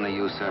lavished upon the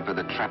usurper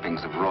the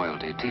trappings of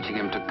royalty, teaching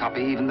him to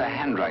copy even the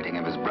handwriting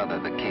of his brother,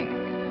 the king.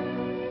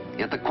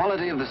 Yet the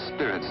quality of the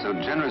spirit so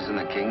generous in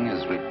the king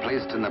is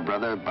replaced in the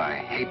brother by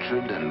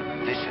hatred and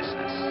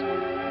viciousness.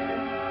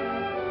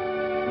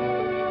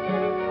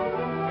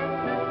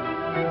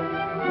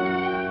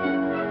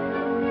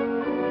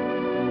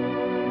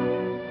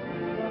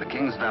 The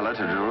king's valet,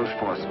 a de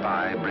Rochefort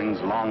spy,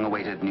 brings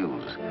long-awaited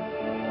news.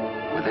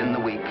 Within the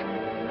week,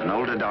 an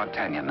older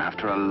D'Artagnan,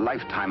 after a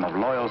lifetime of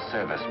loyal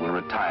service, will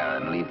retire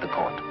and leave the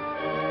court.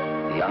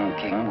 The young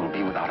king will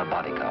be without a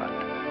bodyguard.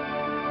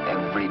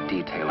 Every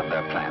detail of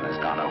their plan has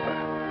gone over.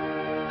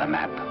 The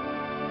map,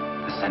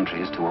 the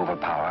sentries to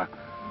overpower,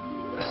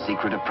 the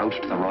secret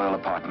approach to the royal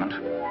apartment,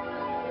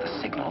 the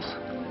signals.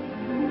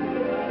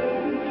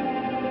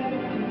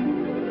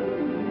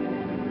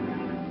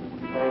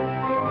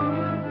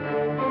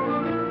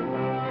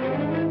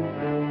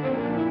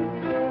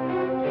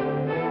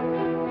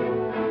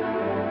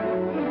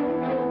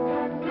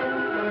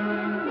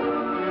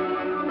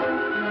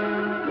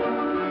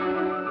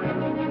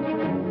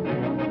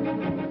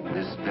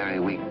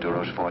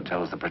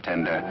 Tells the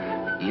pretender,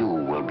 you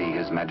will be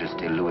His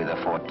Majesty Louis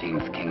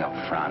XIV, King of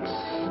France.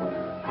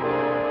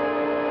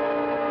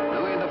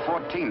 Louis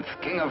XIV,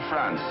 King of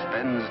France,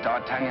 spends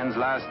D'Artagnan's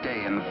last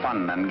day in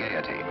fun and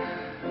gaiety.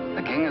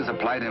 The king has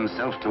applied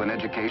himself to an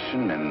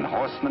education in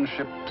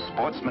horsemanship,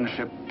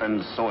 sportsmanship,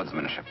 and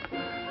swordsmanship.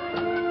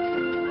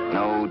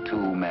 No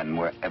two men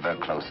were ever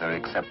closer,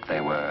 except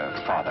they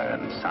were father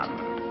and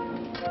son.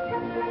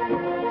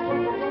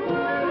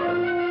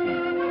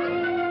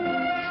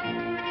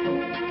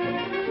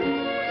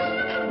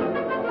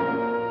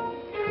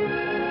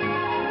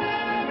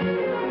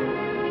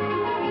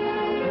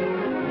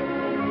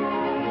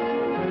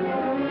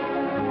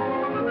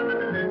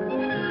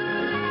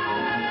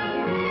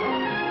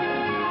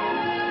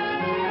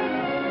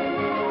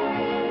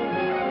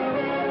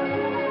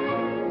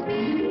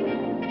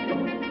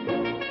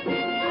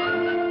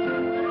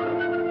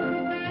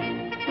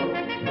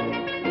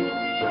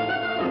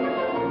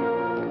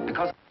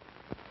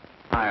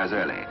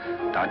 Early,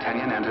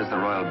 D'Artagnan enters the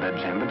royal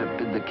bedchamber to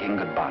bid the king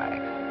goodbye.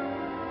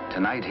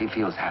 Tonight he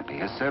feels happy.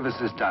 His service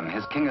is done.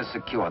 His king is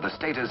secure. The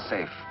state is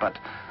safe. But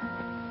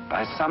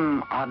by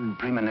some odd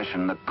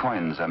premonition, the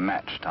coins are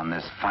matched on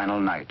this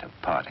final night of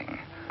parting.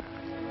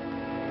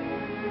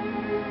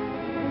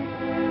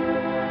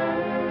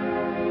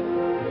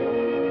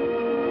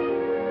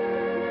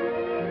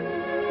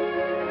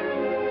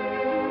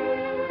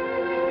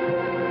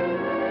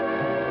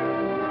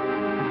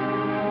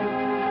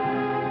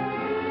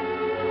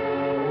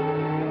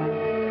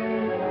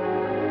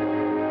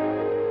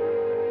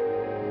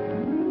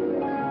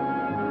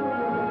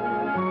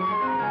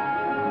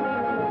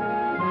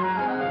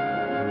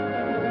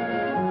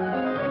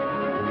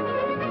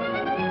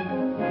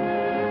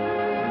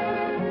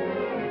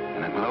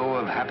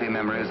 happy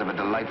memories of a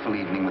delightful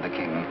evening with the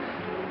king,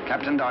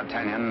 Captain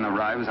D'Artagnan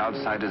arrives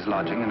outside his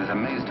lodging and is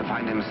amazed to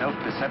find himself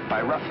beset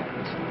by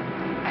ruffians.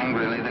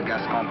 Angrily, the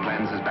Gascon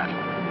plans his battle.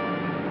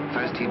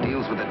 First, he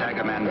deals with the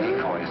dagger man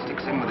decoy,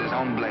 sticks him with his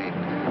own blade,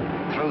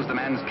 throws the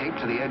man's cape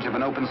to the edge of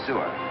an open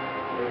sewer,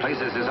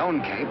 places his own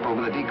cape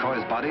over the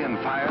decoy's body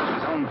and fires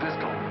his own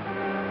pistol.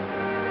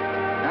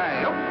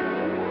 Aye, up.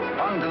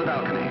 On to the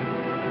balcony.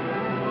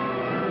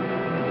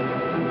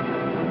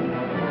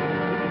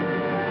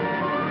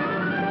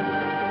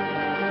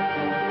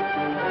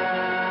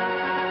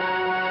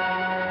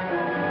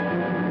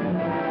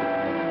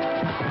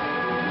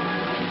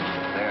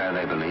 There,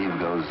 they believe,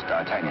 goes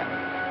D'Artagnan.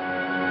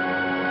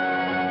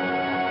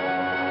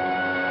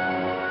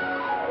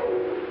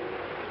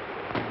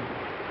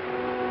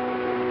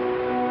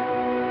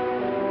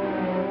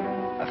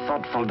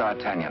 Thoughtful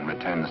D'Artagnan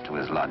returns to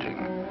his lodging.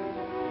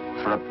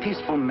 For a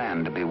peaceful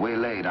man to be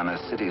waylaid on a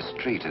city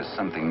street is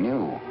something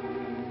new.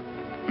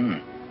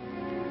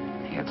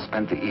 He had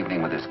spent the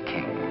evening with his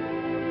king.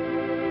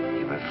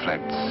 He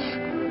reflects,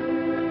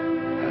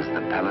 has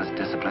the palace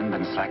discipline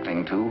been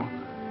slackening too?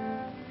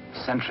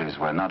 Sentries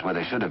were not where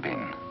they should have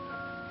been.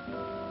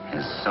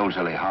 His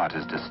soldierly heart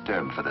is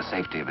disturbed for the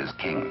safety of his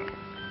king.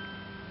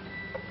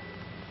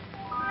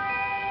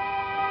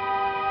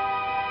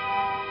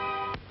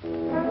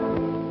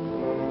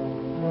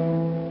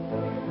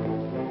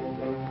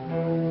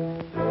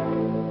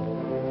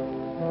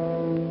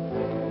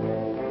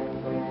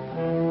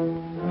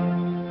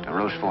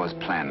 Rochefort's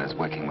plan is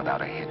working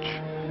without a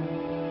hitch.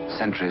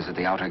 Sentries at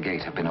the outer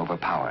gate have been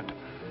overpowered.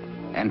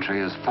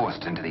 Entry is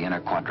forced into the inner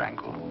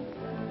quadrangle.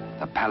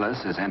 The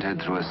palace is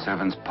entered through a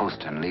servant's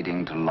postern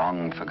leading to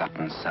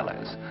long-forgotten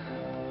cellars.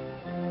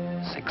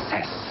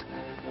 Success.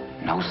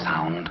 No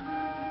sound,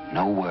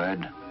 no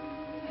word,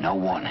 no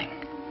warning.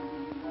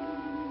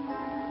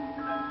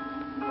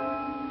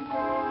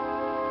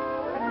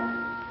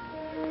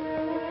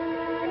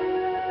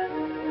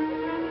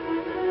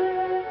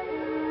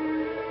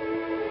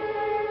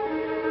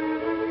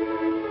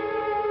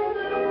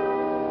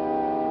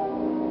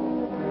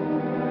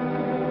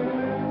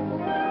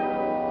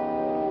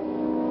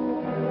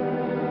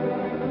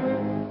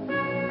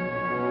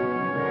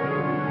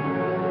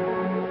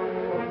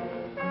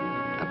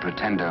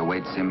 Pretender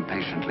waits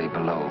impatiently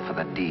below for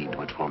the deed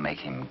which will make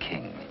him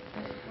king.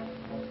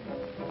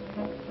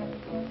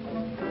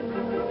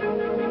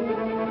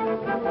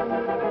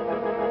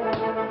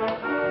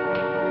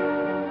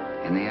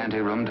 In the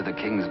anteroom to the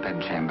king's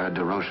bedchamber,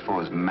 de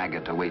Rochefort's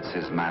maggot awaits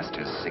his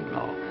master's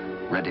signal,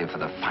 ready for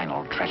the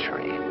final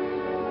treachery.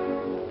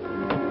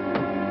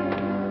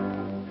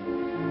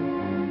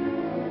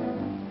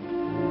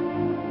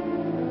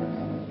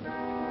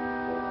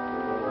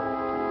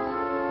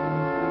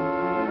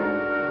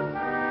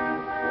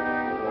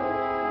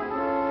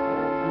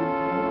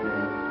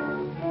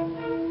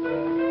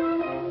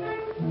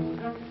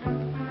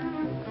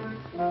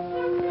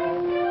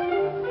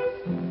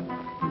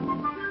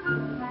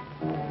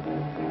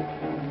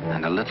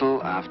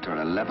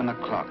 After 11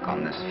 o'clock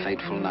on this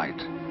fateful night,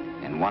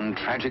 in one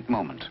tragic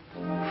moment,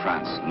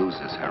 France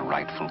loses her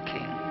rightful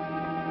king.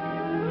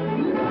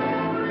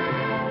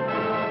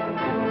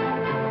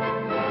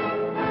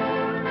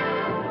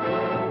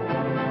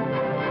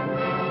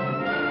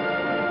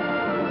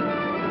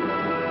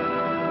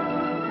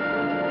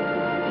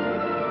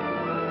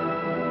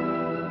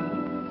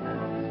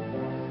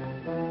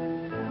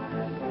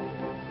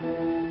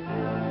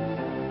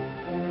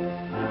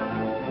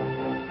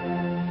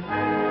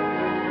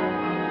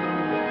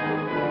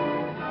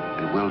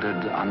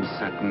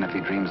 Uncertain if he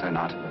dreams or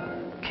not,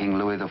 King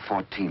Louis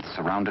XIV,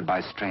 surrounded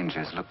by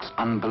strangers, looks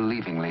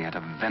unbelievingly at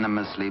a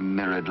venomously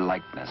mirrored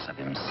likeness of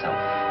himself.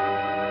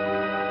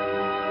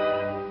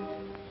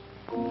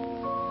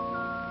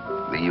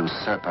 The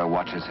usurper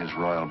watches his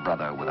royal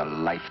brother with a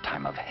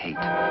lifetime of hate.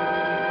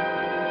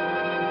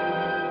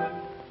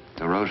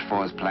 De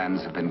Rochefort's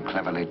plans have been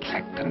cleverly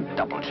checked and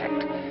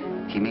double-checked.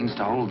 He means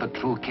to hold the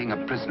true king a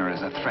prisoner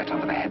as a threat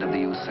over the head of the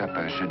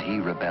usurper should he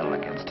rebel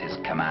against his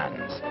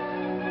commands.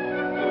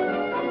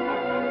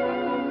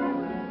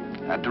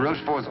 At de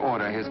Rochefort's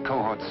order, his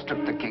cohorts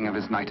strip the king of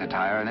his night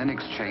attire and in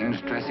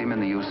exchange dress him in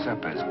the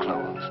usurper's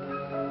clothes.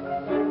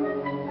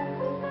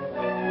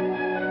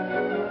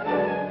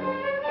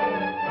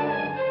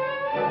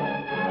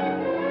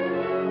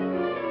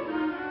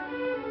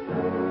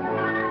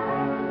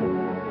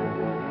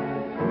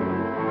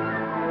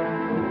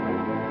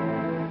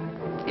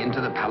 Into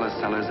the palace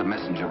cellars, a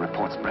messenger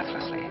reports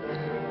breathlessly.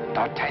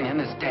 D'Artagnan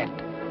is dead.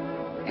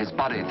 His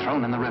body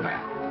thrown in the river.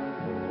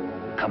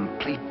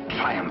 Complete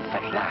triumph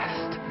at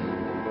last.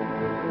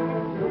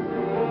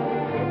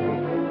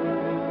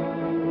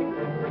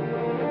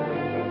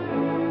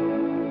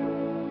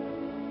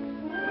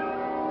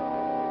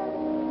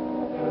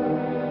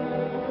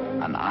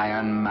 An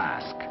iron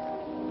mask,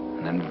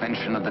 an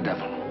invention of the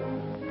devil.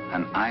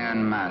 An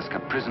iron mask, a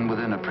prison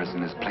within a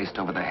prison, is placed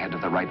over the head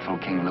of the rightful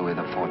King Louis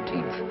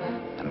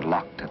XIV and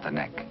locked at the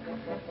neck,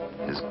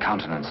 his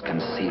countenance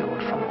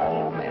concealed from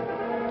all men.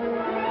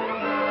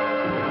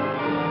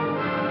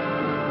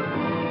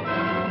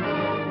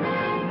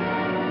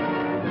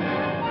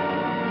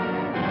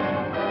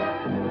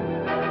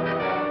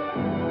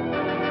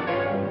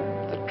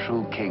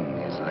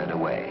 led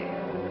away.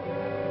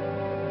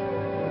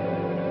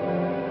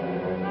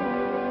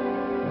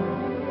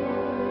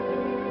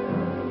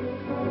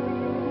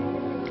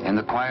 In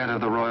the quiet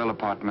of the royal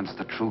apartments,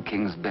 the true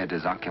king's bed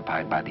is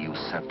occupied by the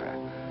usurper.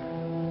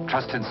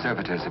 Trusted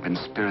servitors have been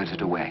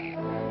spirited away.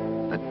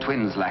 The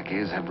twins'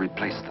 lackeys have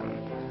replaced them.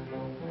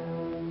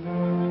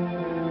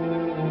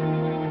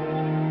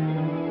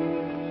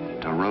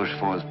 De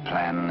Rochefort's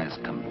plan is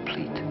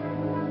complete.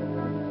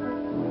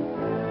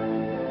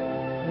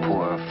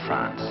 Poor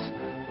France.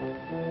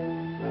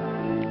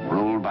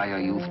 Ruled by a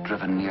youth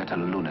driven near to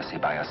lunacy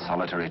by a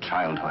solitary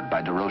childhood,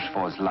 by de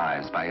Rochefort's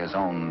lies, by his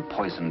own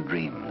poisoned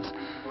dreams.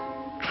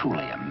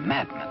 Truly a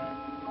madman.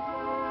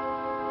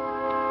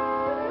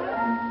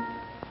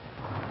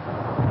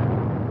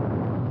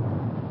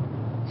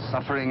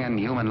 Suffering in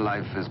human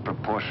life is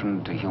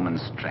proportioned to human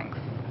strength.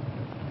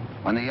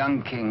 When the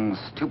young king,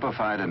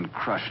 stupefied and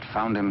crushed,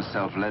 found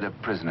himself led a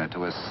prisoner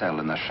to a cell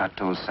in the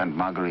Chateau Sainte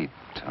Marguerite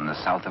in the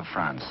south of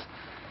France,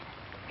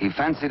 he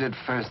fancied at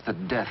first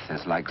that death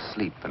is like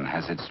sleep and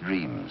has its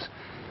dreams.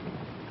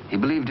 He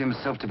believed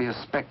himself to be a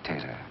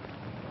spectator,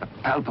 a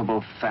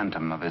palpable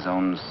phantom of his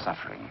own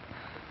suffering.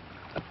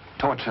 A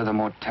torture the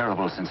more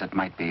terrible since it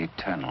might be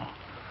eternal.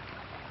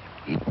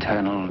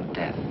 Eternal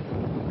death.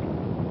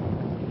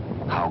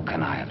 How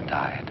can I have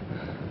died?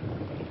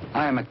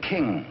 I am a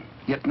king,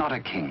 yet not a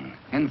king,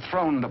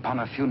 enthroned upon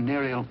a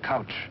funereal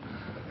couch.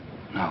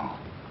 No,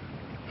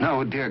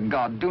 no, dear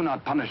God, do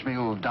not punish me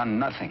who have done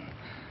nothing.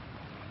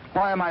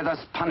 Why am I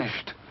thus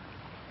punished?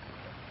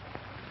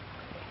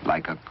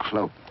 Like a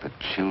cloak, the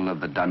chill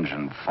of the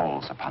dungeon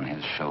falls upon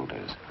his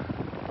shoulders.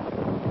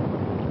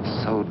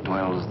 So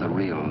dwells the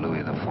real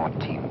Louis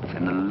XIV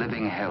in a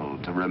living hell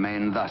to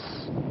remain thus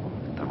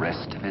the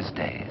rest of his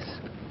days.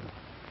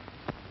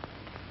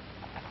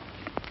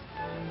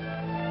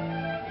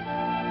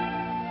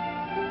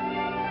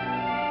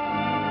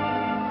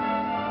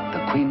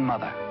 The Queen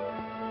Mother,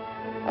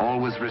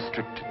 always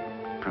restricted,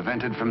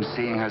 prevented from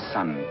seeing her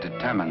son,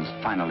 determines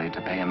finally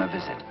to pay him a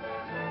visit.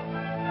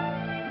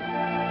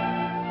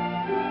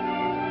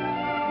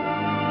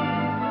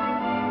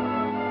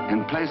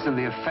 In place of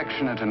the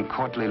affectionate and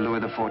courtly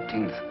Louis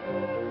XIV,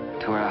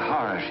 to her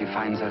horror, she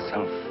finds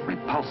herself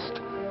repulsed.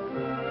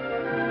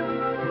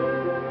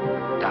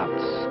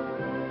 Doubts,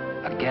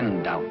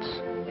 again doubts.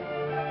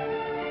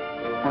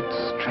 What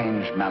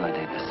strange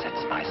malady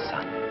besets my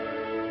son?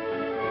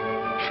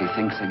 She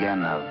thinks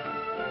again of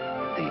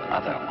the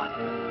other one.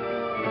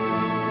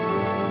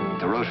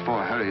 De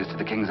Rochefort hurries to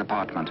the king's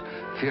apartment,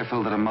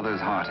 fearful that a mother's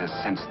heart has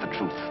sensed the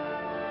truth.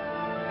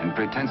 In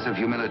pretense of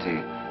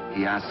humility,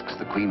 he asks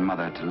the Queen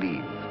Mother to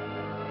leave.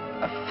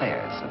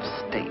 Affairs of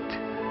state.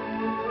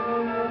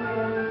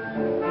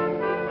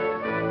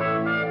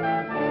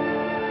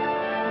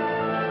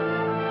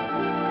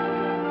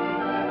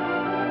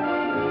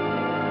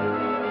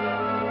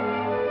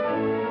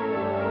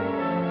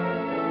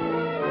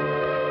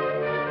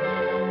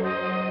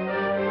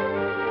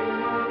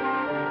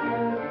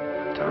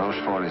 De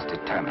Rochefort is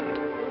determined.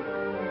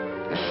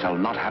 This shall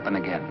not happen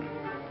again,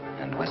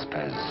 and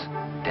whispers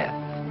death.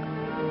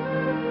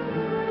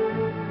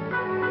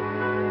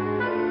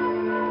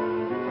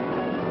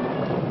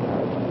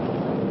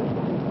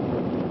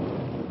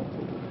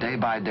 Day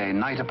by day,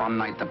 night upon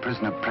night, the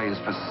prisoner prays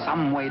for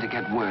some way to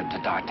get word to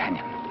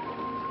D'Artagnan.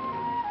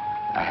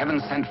 A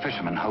heaven-sent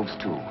fisherman hoves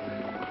to.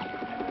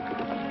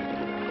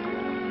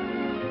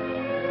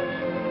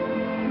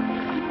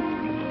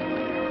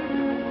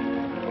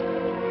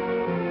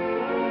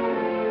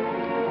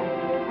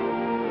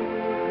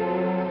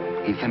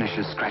 He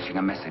finishes scratching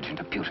a message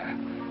into pewter,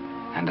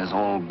 and as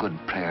all good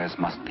prayers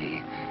must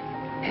be,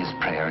 his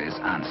prayer is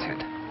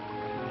answered.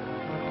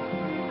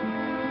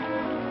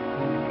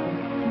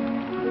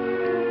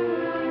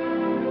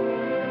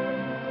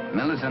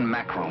 Militant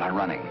mackerel are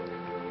running,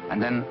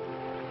 and then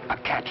a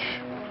catch,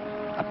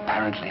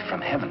 apparently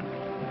from heaven.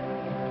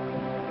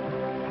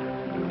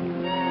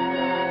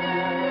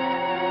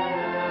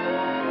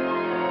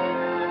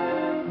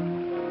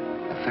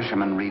 The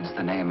fisherman reads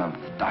the name of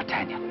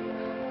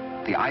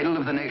D'Artagnan, the idol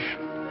of the nation.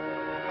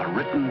 A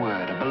written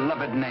word, a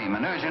beloved name,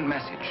 an urgent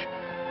message.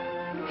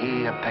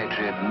 He, a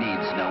patriot,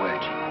 needs no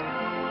urging.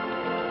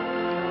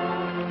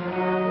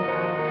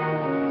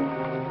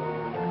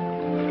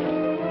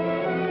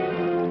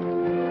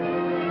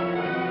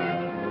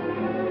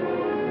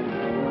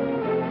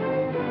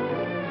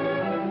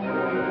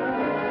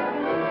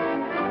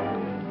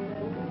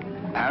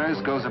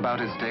 Goes about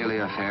its daily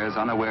affairs,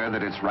 unaware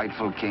that its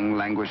rightful king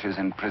languishes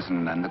in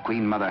prison, and the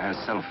Queen Mother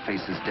herself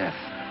faces death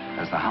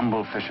as the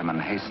humble fisherman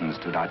hastens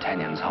to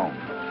D'Artagnan's home.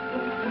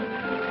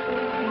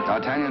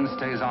 D'Artagnan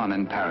stays on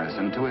in Paris,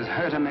 and to his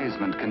hurt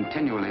amazement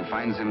continually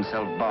finds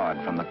himself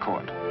barred from the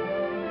court.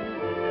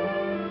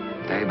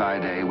 Day by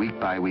day, week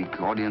by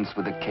week, audience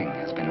with the king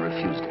has been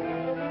refused him.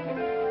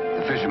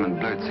 The fisherman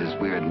blurts his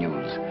weird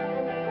news.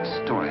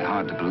 A story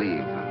hard to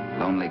believe. A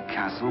lonely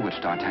castle which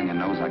D'Artagnan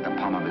knows like the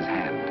palm of his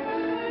hand.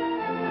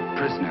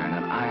 Prisoner in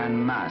an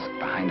iron mask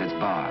behind its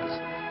bars.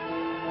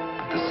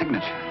 But the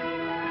signature,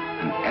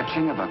 An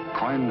etching of a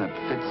coin that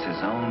fits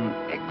his own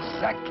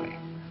exactly.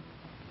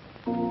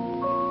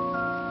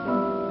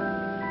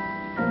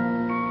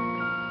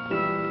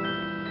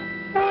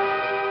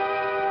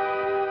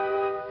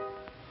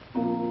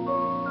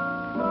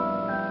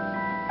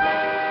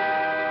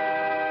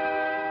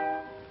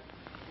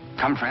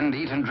 Come, friend,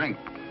 eat and drink.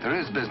 There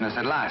is business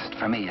at last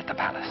for me at the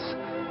palace.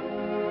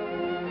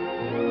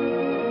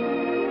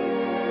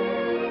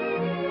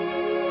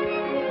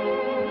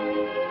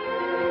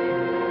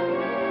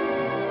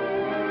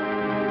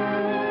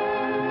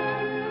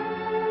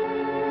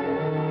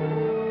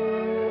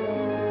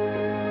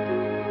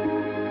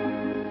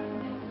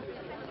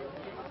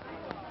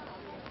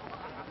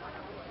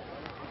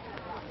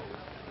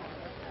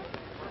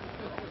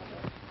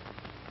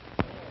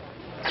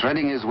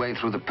 Threading his way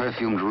through the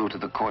perfumed route of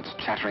the court's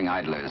chattering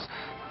idlers,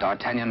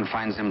 D'Artagnan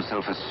finds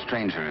himself a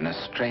stranger in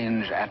a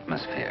strange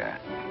atmosphere.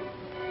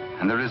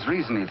 And there is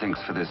reason, he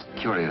thinks, for this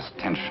curious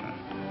tension.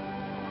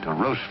 To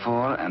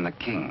Rochefort and the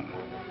king.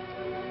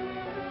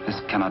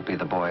 This cannot be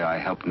the boy I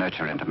helped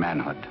nurture into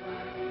manhood.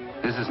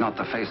 This is not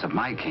the face of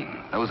my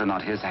king. Those are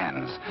not his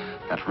hands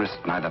that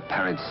risked neither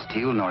parried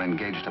steel nor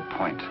engaged a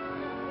point.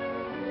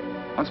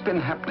 What's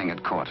been happening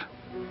at court?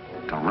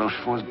 De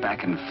Rochefort's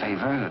back in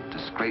favor, a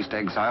disgraced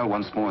exile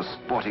once more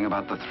sporting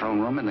about the throne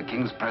room in the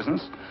king's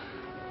presence.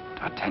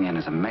 D'Artagnan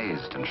is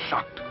amazed and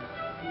shocked.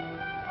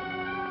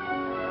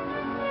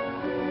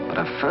 But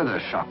a further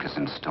shock is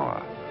in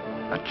store.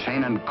 A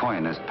chain and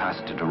coin is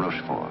passed to de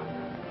Rochefort.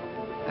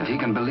 If he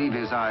can believe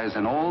his eyes,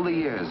 in all the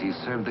years he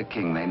served the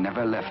king, they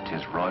never left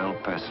his royal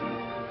person.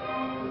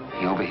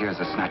 He overhears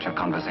a snatch of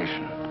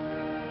conversation.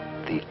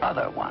 The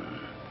other one.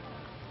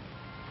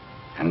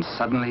 And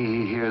suddenly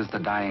he hears the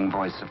dying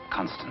voice of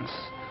Constance.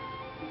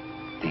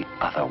 The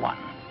other one.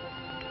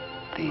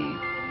 The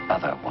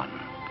other one.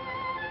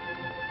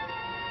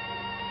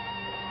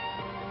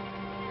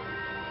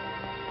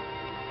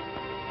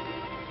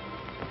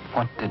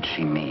 What did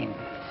she mean?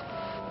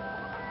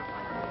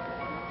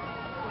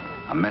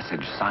 A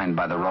message signed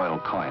by the royal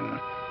coin.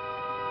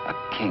 A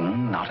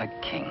king, not a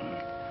king.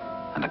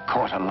 And a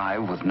court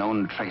alive with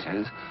known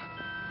traitors.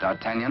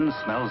 D'Artagnan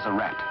smells a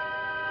rat.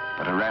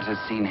 But a rat has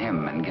seen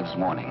him and gives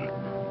warning.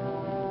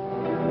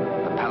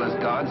 The palace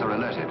guards are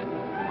alerted,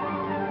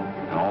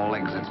 and all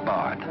exits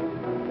barred.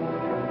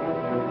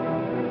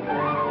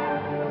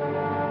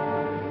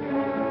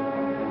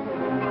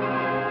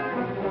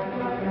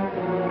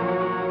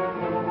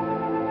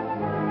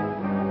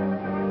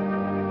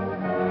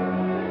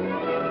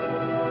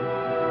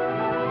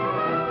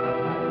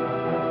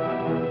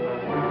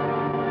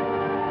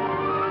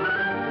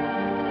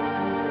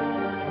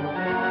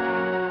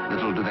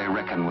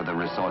 With a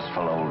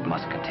resourceful old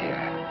musketeer.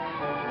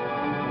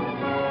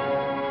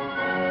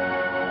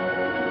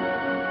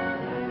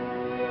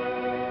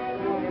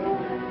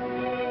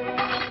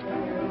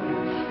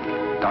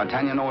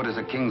 D'Artagnan orders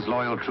a king's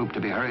loyal troop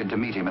to be hurried to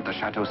meet him at the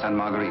Chateau Sainte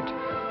Marguerite.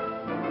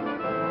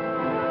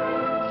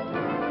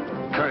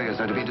 Couriers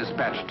are to be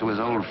dispatched to his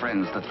old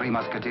friends, the three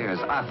musketeers,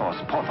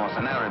 Athos, Porthos,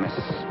 and Aramis.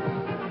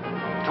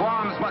 To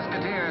arms,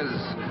 musketeers!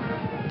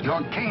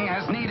 Your king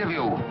has need of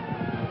you.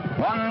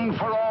 One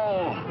for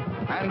all.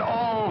 And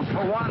all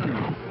for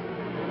one.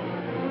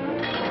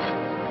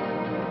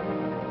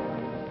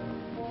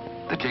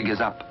 The jig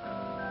is up.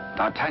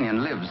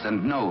 D'Artagnan lives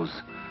and knows.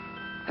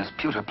 There's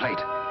pewter plate.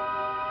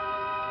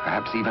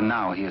 Perhaps even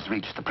now he has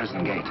reached the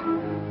prison gate.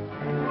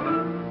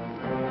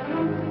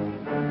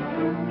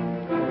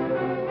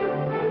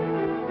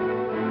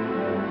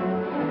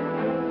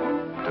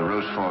 De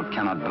Rochefort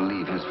cannot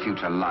believe his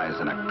future lies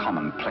in a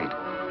common plate.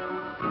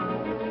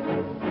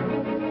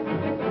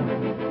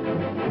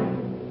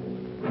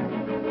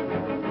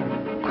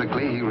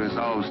 Quickly, he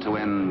resolves to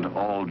end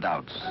all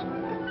doubts.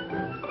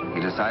 He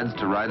decides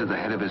to ride at the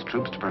head of his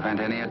troops to prevent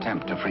any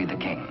attempt to free the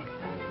king.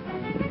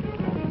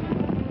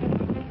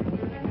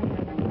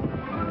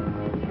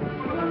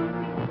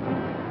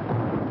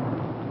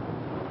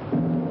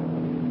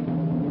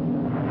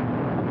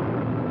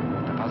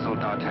 The puzzled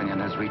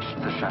D'Artagnan has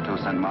reached the Chateau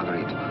Sainte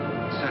Marguerite,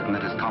 certain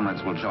that his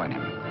comrades will join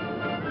him.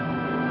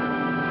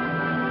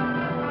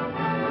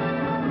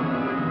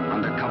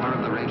 Under cover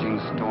of the raging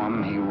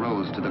storm, he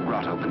rose to the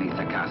grotto beneath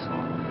the castle.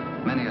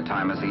 Many a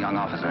time as a young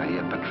officer, he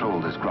had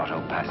patrolled this grotto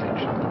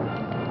passage.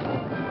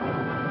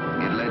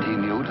 It led, he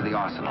knew, to the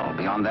arsenal.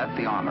 Beyond that,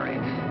 the armory.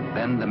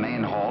 Then the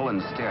main hall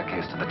and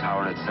staircase to the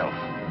tower itself.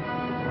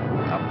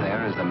 Up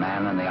there is the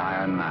man in the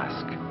iron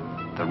mask,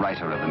 the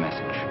writer of the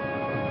message.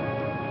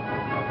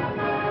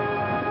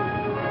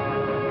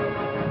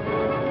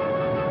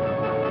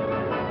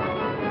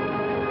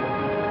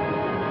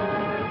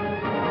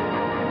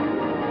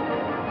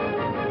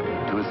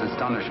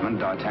 Astonishment,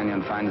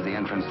 D'Artagnan finds the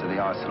entrance to the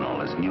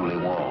arsenal is newly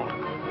walled.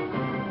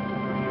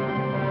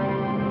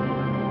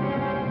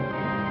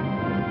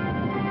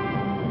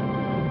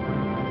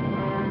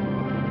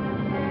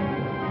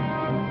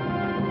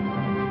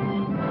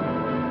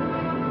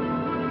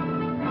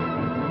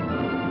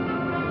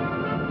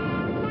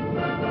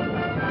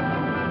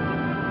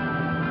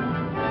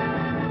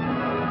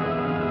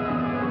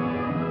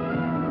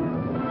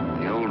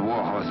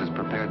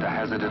 to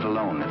hazard it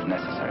alone if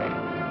necessary.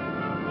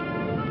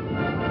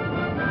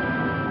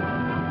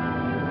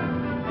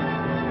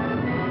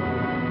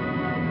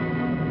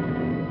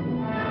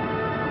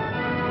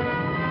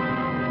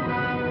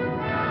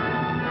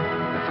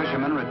 The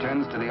fisherman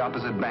returns to the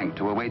opposite bank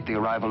to await the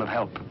arrival of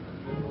help.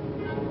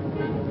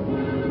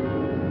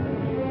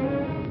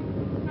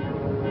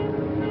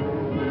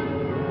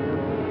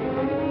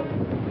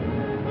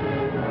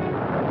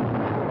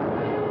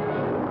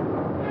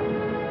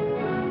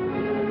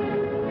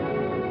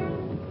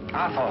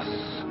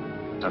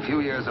 A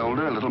few years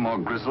older, a little more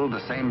grizzled,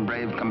 the same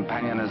brave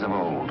companion as of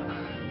old,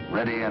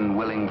 ready and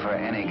willing for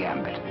any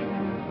gambit.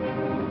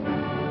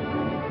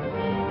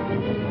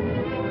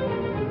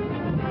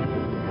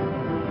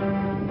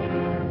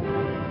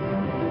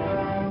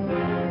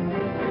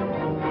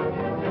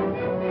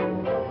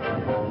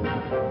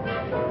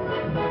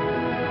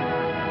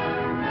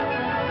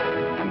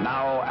 And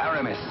now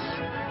Aramis.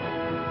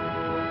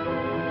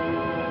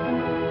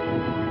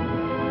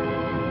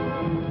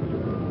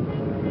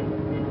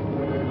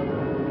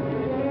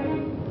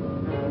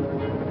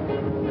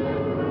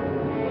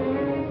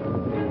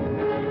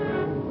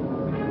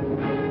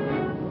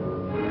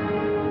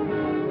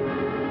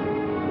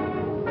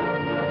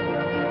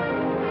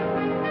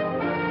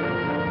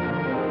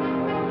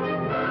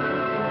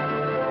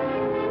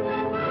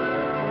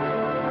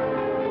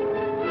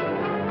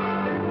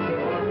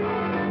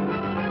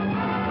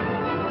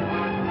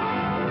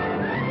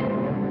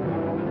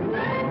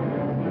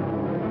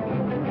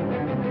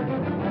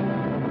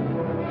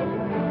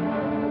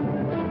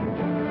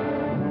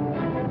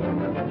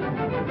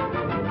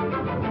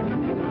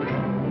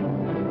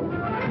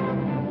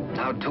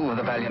 Two of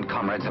the valiant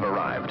comrades have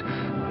arrived.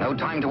 No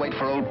time to wait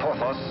for old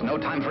Porthos, no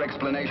time for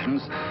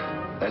explanations.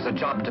 There's a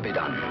job to be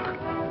done.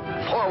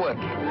 Forward!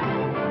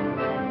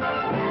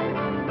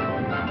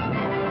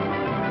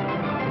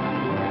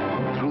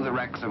 Through the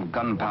racks of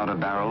gunpowder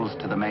barrels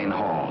to the main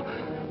hall,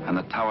 and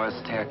the tower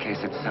staircase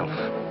itself.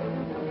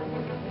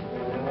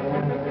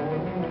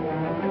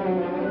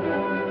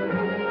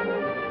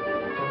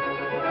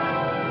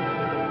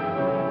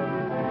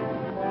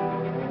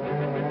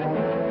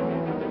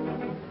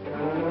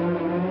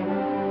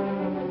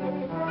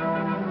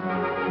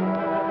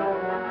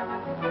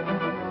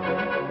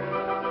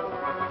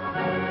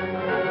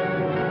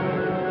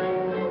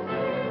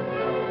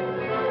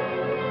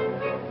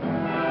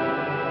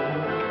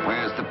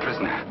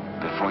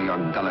 Before your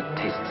gullet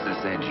tastes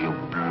this edge, you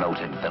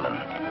bloated villain.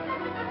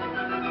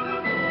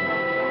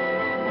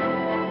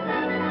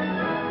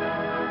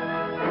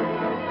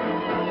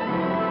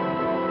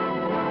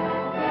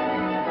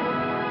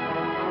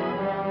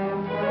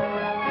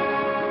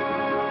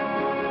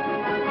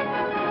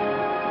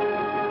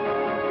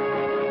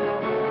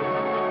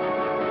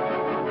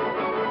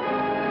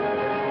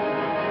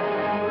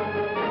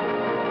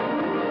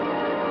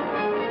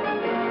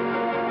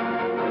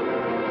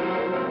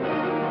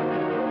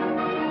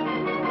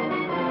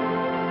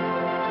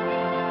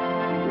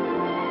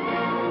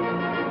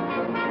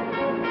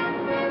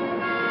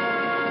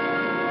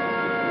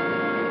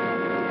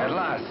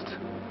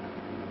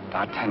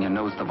 D'Artagnan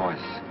knows the voice.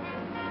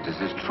 It is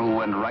his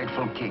true and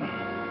rightful king,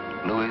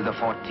 Louis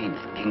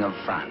XIV, King of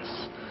France.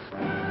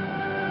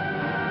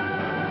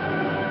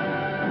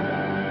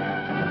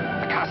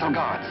 The castle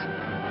guards.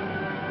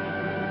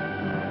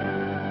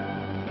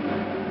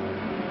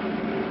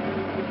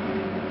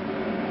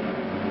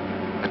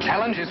 The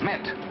challenge is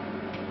met.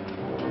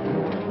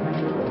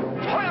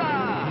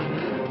 Hola!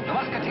 The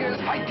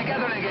musketeers fight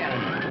together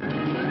again.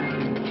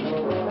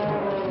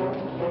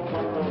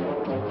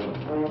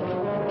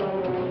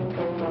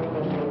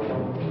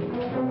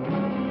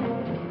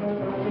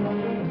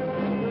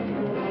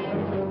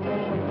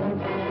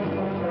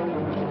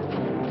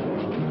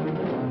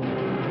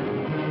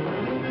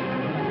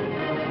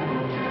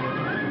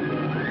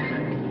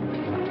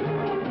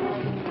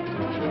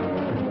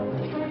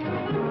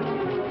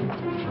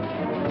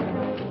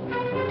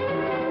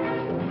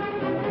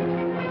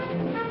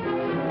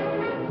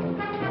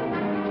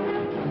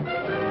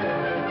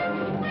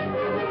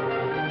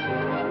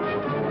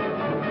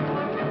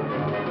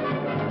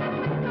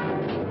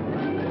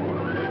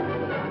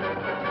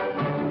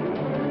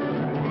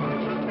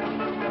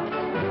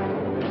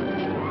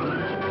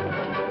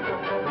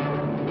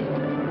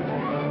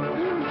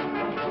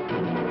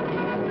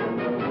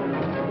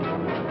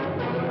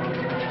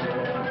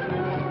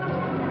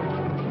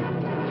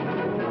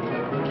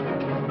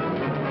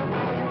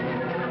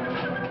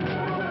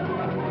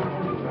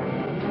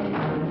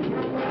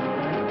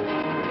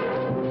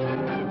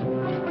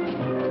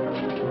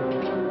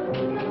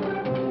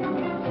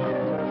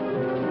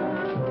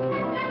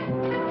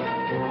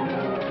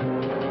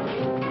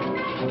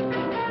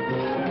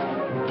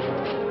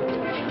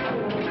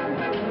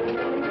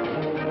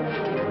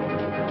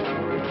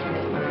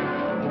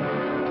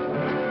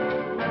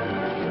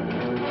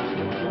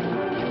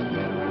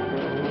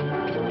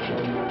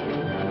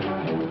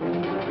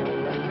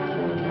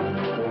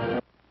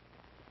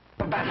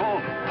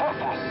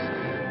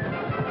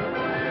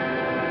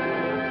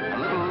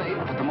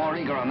 more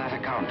eager on that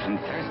account, and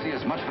thirsty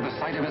as much for the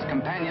sight of his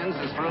companions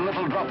as for a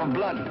little drop of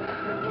blood.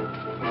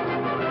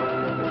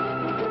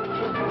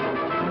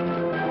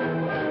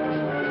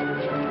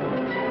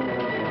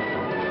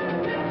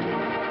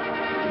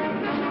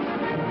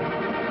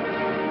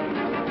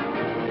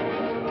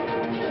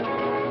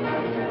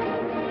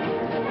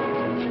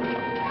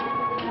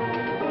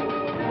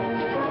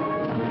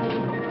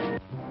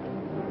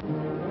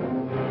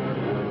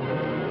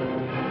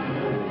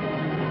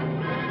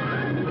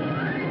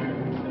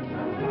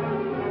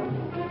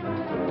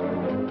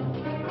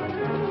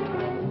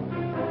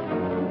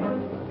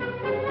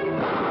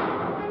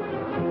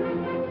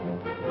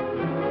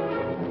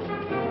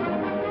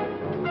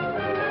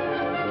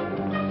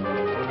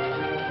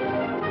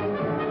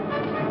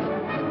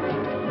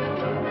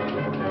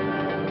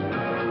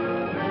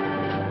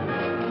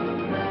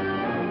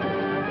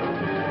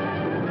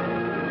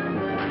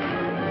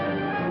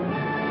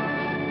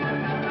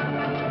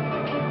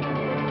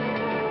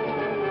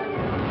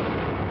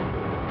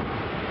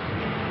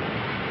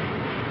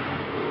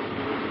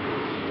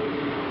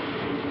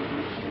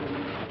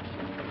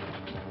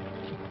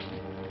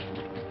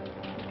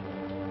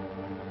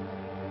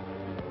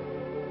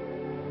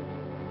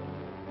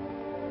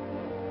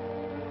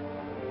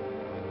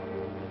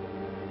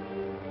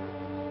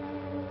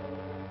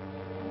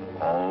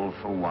 All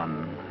for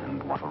one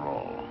and one for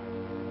all.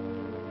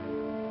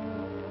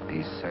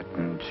 Be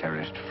certain,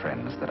 cherished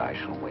friends, that I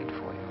shall wait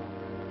for you.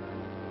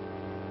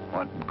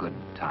 What good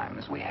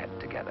times we had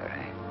together,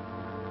 eh?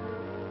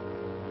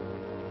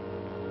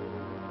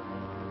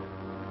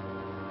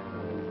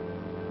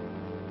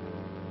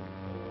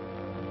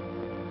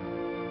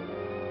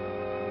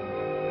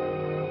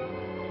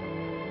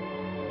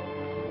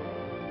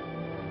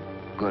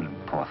 Good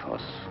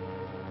Porthos,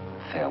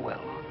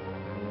 farewell.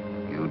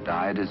 You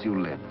died as you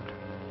lived,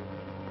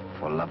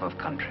 for love of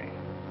country,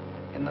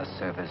 in the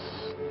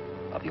service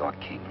of your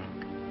king.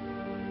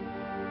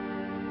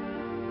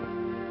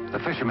 The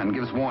fisherman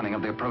gives warning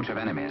of the approach of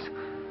enemies.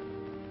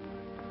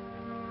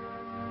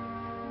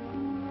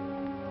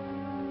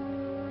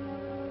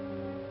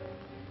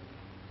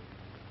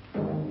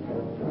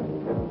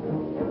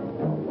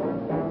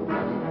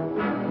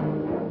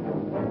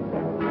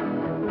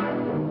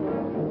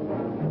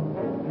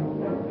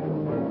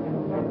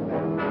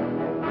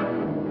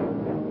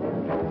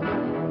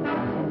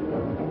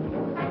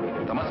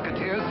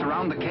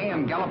 The king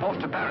and gallop off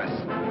to Paris.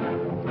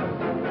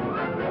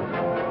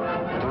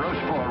 The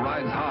Rochefort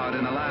rides hard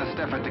in a last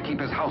effort to keep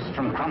his house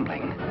from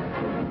crumbling.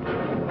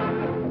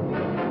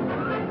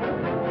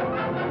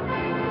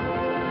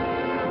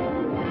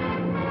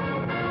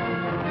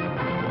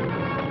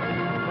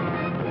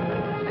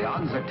 The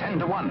odds are 10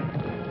 to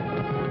 1.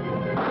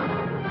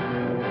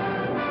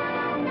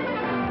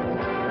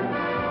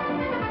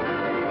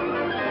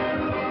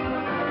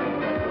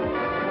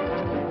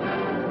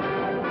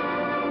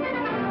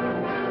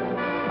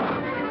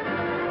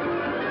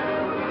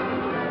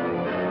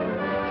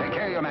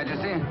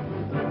 Majesty.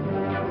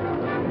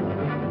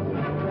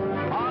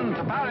 On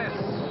to Paris.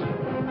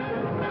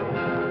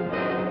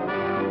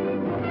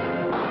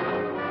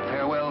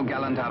 Farewell,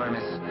 gallant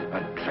Aramis.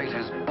 A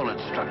traitor's bullet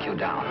struck you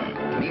down.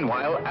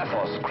 Meanwhile,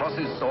 Athos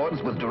crosses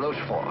swords with de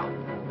Rochefort.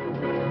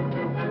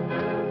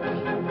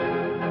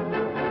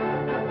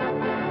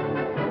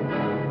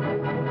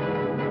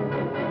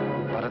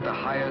 But at the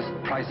highest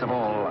price of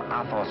all,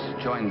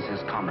 Athos joins his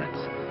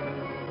comrades.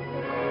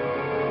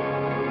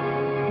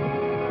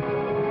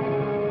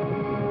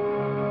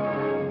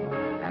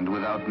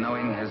 Without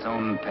knowing his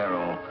own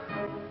peril,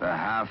 the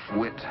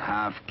half-wit,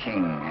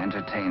 half-king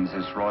entertains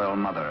his royal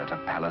mother at a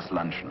palace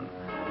luncheon.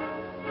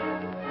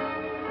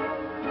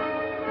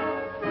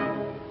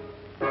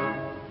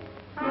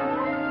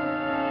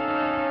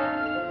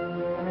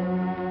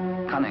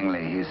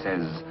 Cunningly, he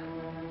says,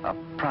 a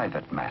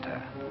private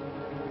matter.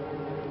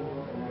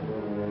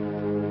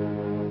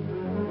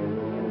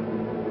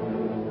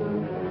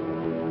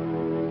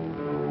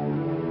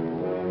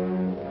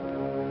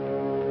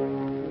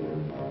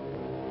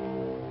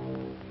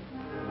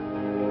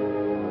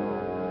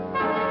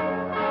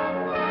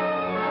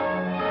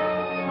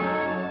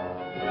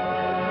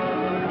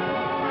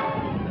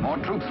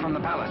 Troops from the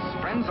palace,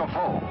 friends or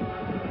foe?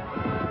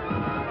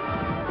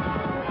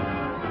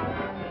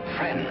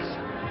 Friends.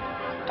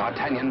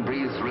 D'Artagnan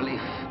breathes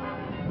relief.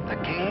 The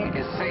king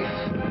is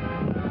safe.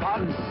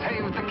 God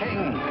save the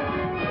king!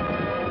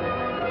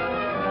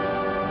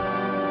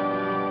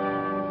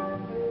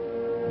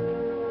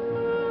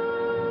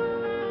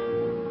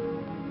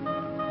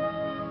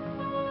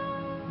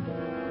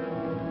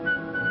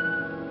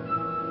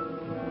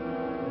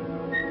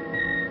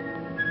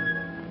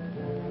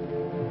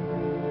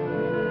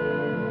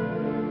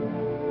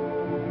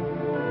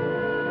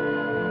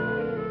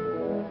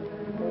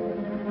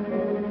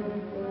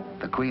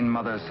 Queen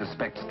Mother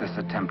suspects this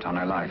attempt on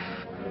her life.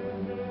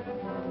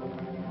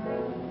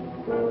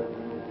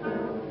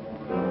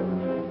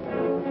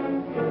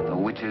 The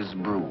witch's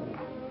brew,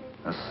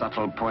 a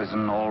subtle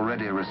poison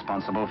already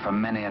responsible for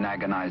many an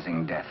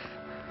agonizing death.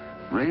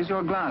 Raise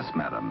your glass,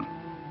 madam.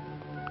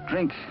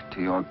 drink to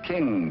your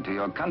king, to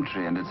your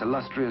country, and its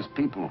illustrious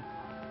people.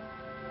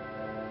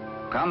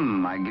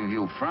 Come, I give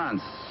you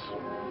France.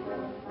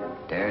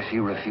 Dare she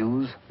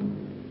refuse?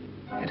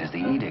 It is the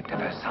edict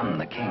of her son,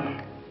 the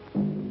king.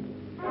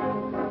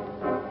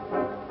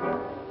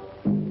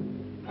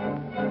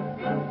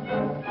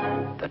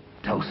 The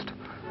toast,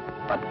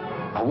 but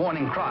a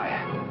warning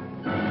cry.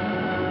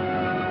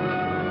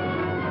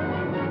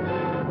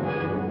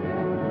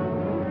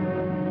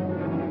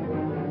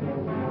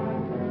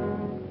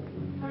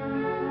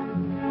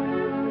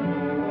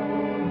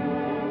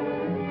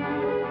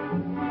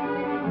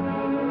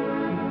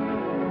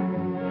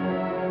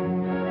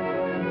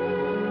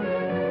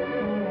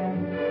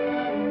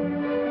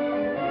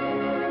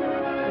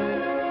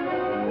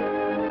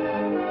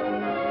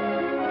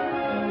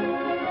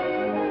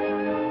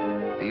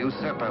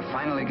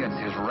 Finally gets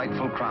his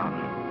rightful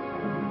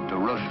crown. De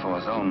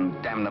Rochefort's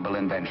own damnable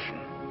invention,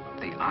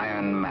 the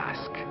Iron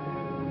Mask,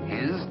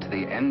 his to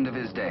the end of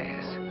his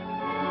days.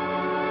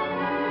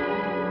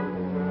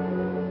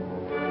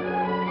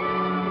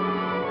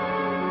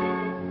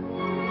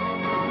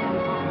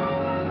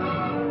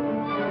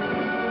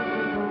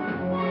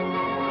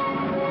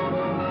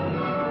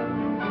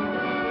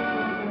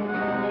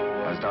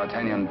 As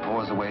D'Artagnan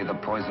pours away the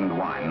poisoned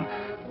wine,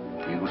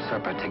 the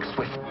usurper takes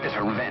swift,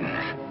 bitter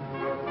revenge.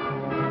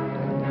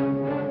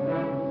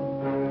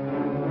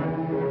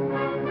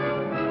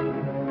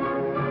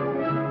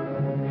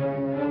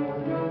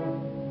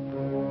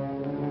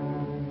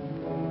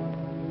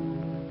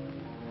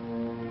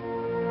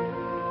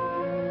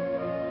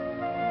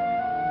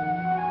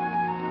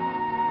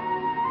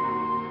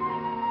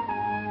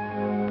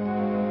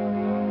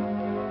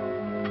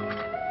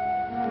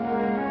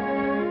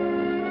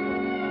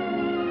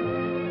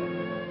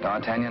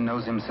 D'Artagnan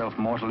knows himself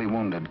mortally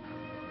wounded,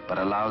 but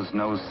allows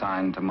no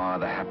sign to mar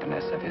the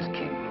happiness of his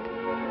king.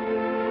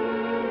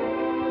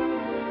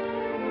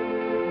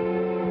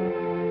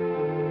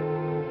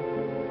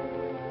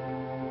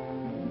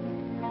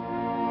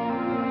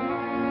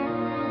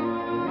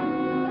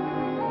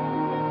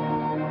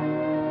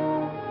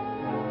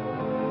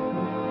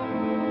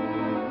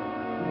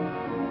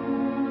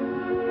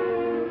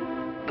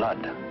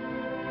 Blood,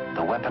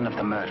 the weapon of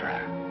the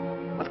murderer,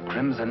 with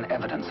crimson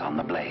evidence on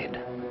the blade.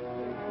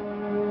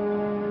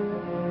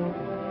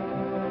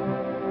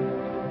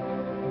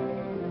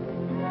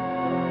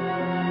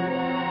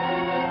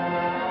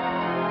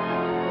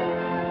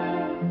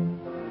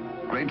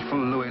 Grateful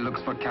Louis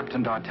looks for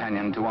Captain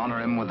D'Artagnan to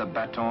honor him with the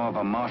baton of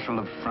a Marshal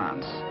of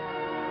France.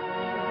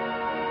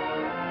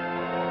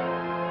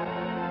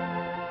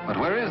 But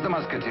where is the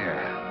Musketeer?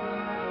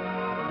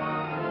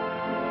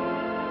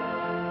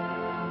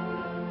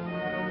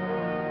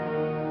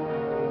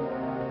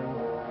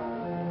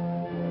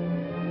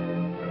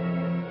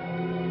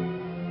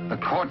 The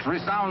court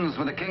resounds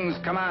with the king's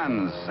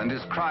commands and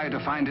his cry to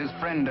find his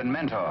friend and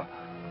mentor.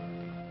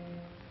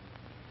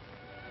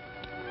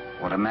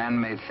 What a man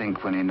may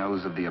think when he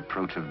knows of the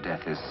approach of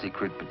death is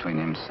secret between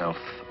himself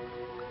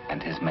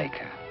and his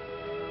maker.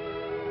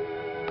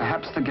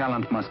 Perhaps the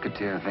gallant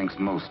musketeer thinks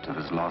most of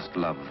his lost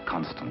love,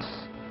 Constance,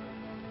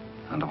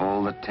 and of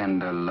all the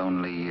tender,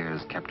 lonely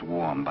years kept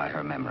warm by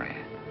her memory.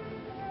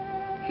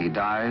 He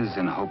dies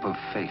in hope of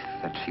faith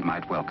that she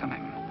might welcome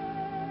him,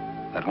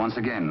 that once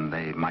again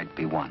they might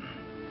be one.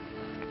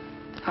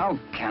 How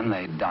can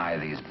they die,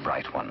 these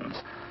bright ones?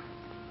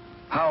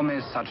 How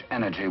may such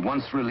energy,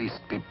 once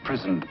released, be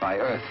prisoned by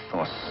earth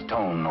or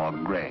stone or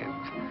grave?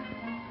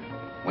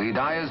 We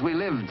die as we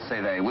lived, say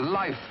they, with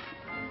life.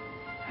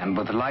 And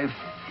with life,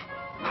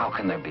 how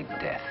can there be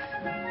death?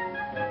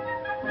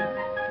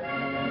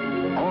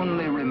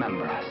 Only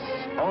remember us.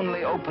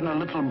 Only open a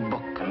little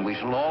book and we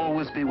shall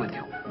always be with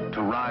you.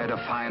 To ride a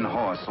fine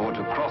horse, or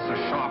to cross a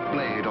sharp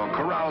blade, or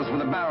carouse with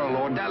a barrel,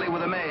 or dally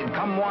with a maid.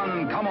 Come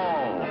one, come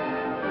all.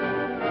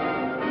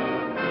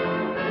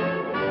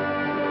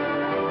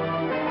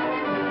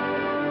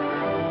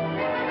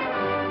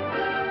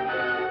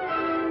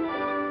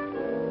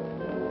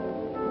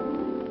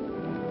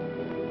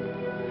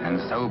 And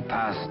so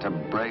passed a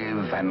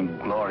brave and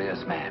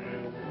glorious man,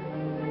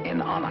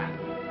 in honor.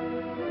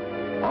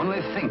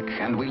 Only think,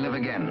 and we live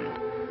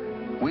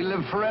again. We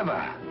live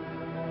forever.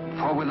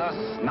 For with us,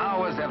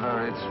 now as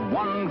ever, it's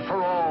one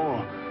for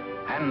all,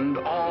 and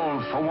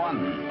all for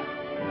one.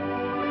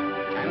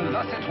 And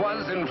thus it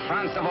was in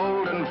France of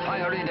old, in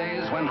fiery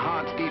days when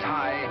hearts beat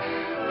high,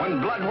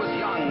 when blood was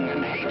young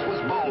and hate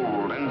was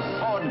bold, and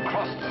sword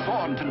crossed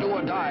sword to do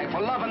or die. For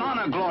love and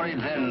honor gloried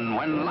then,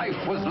 when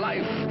life was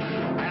life,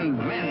 and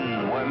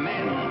men were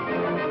men.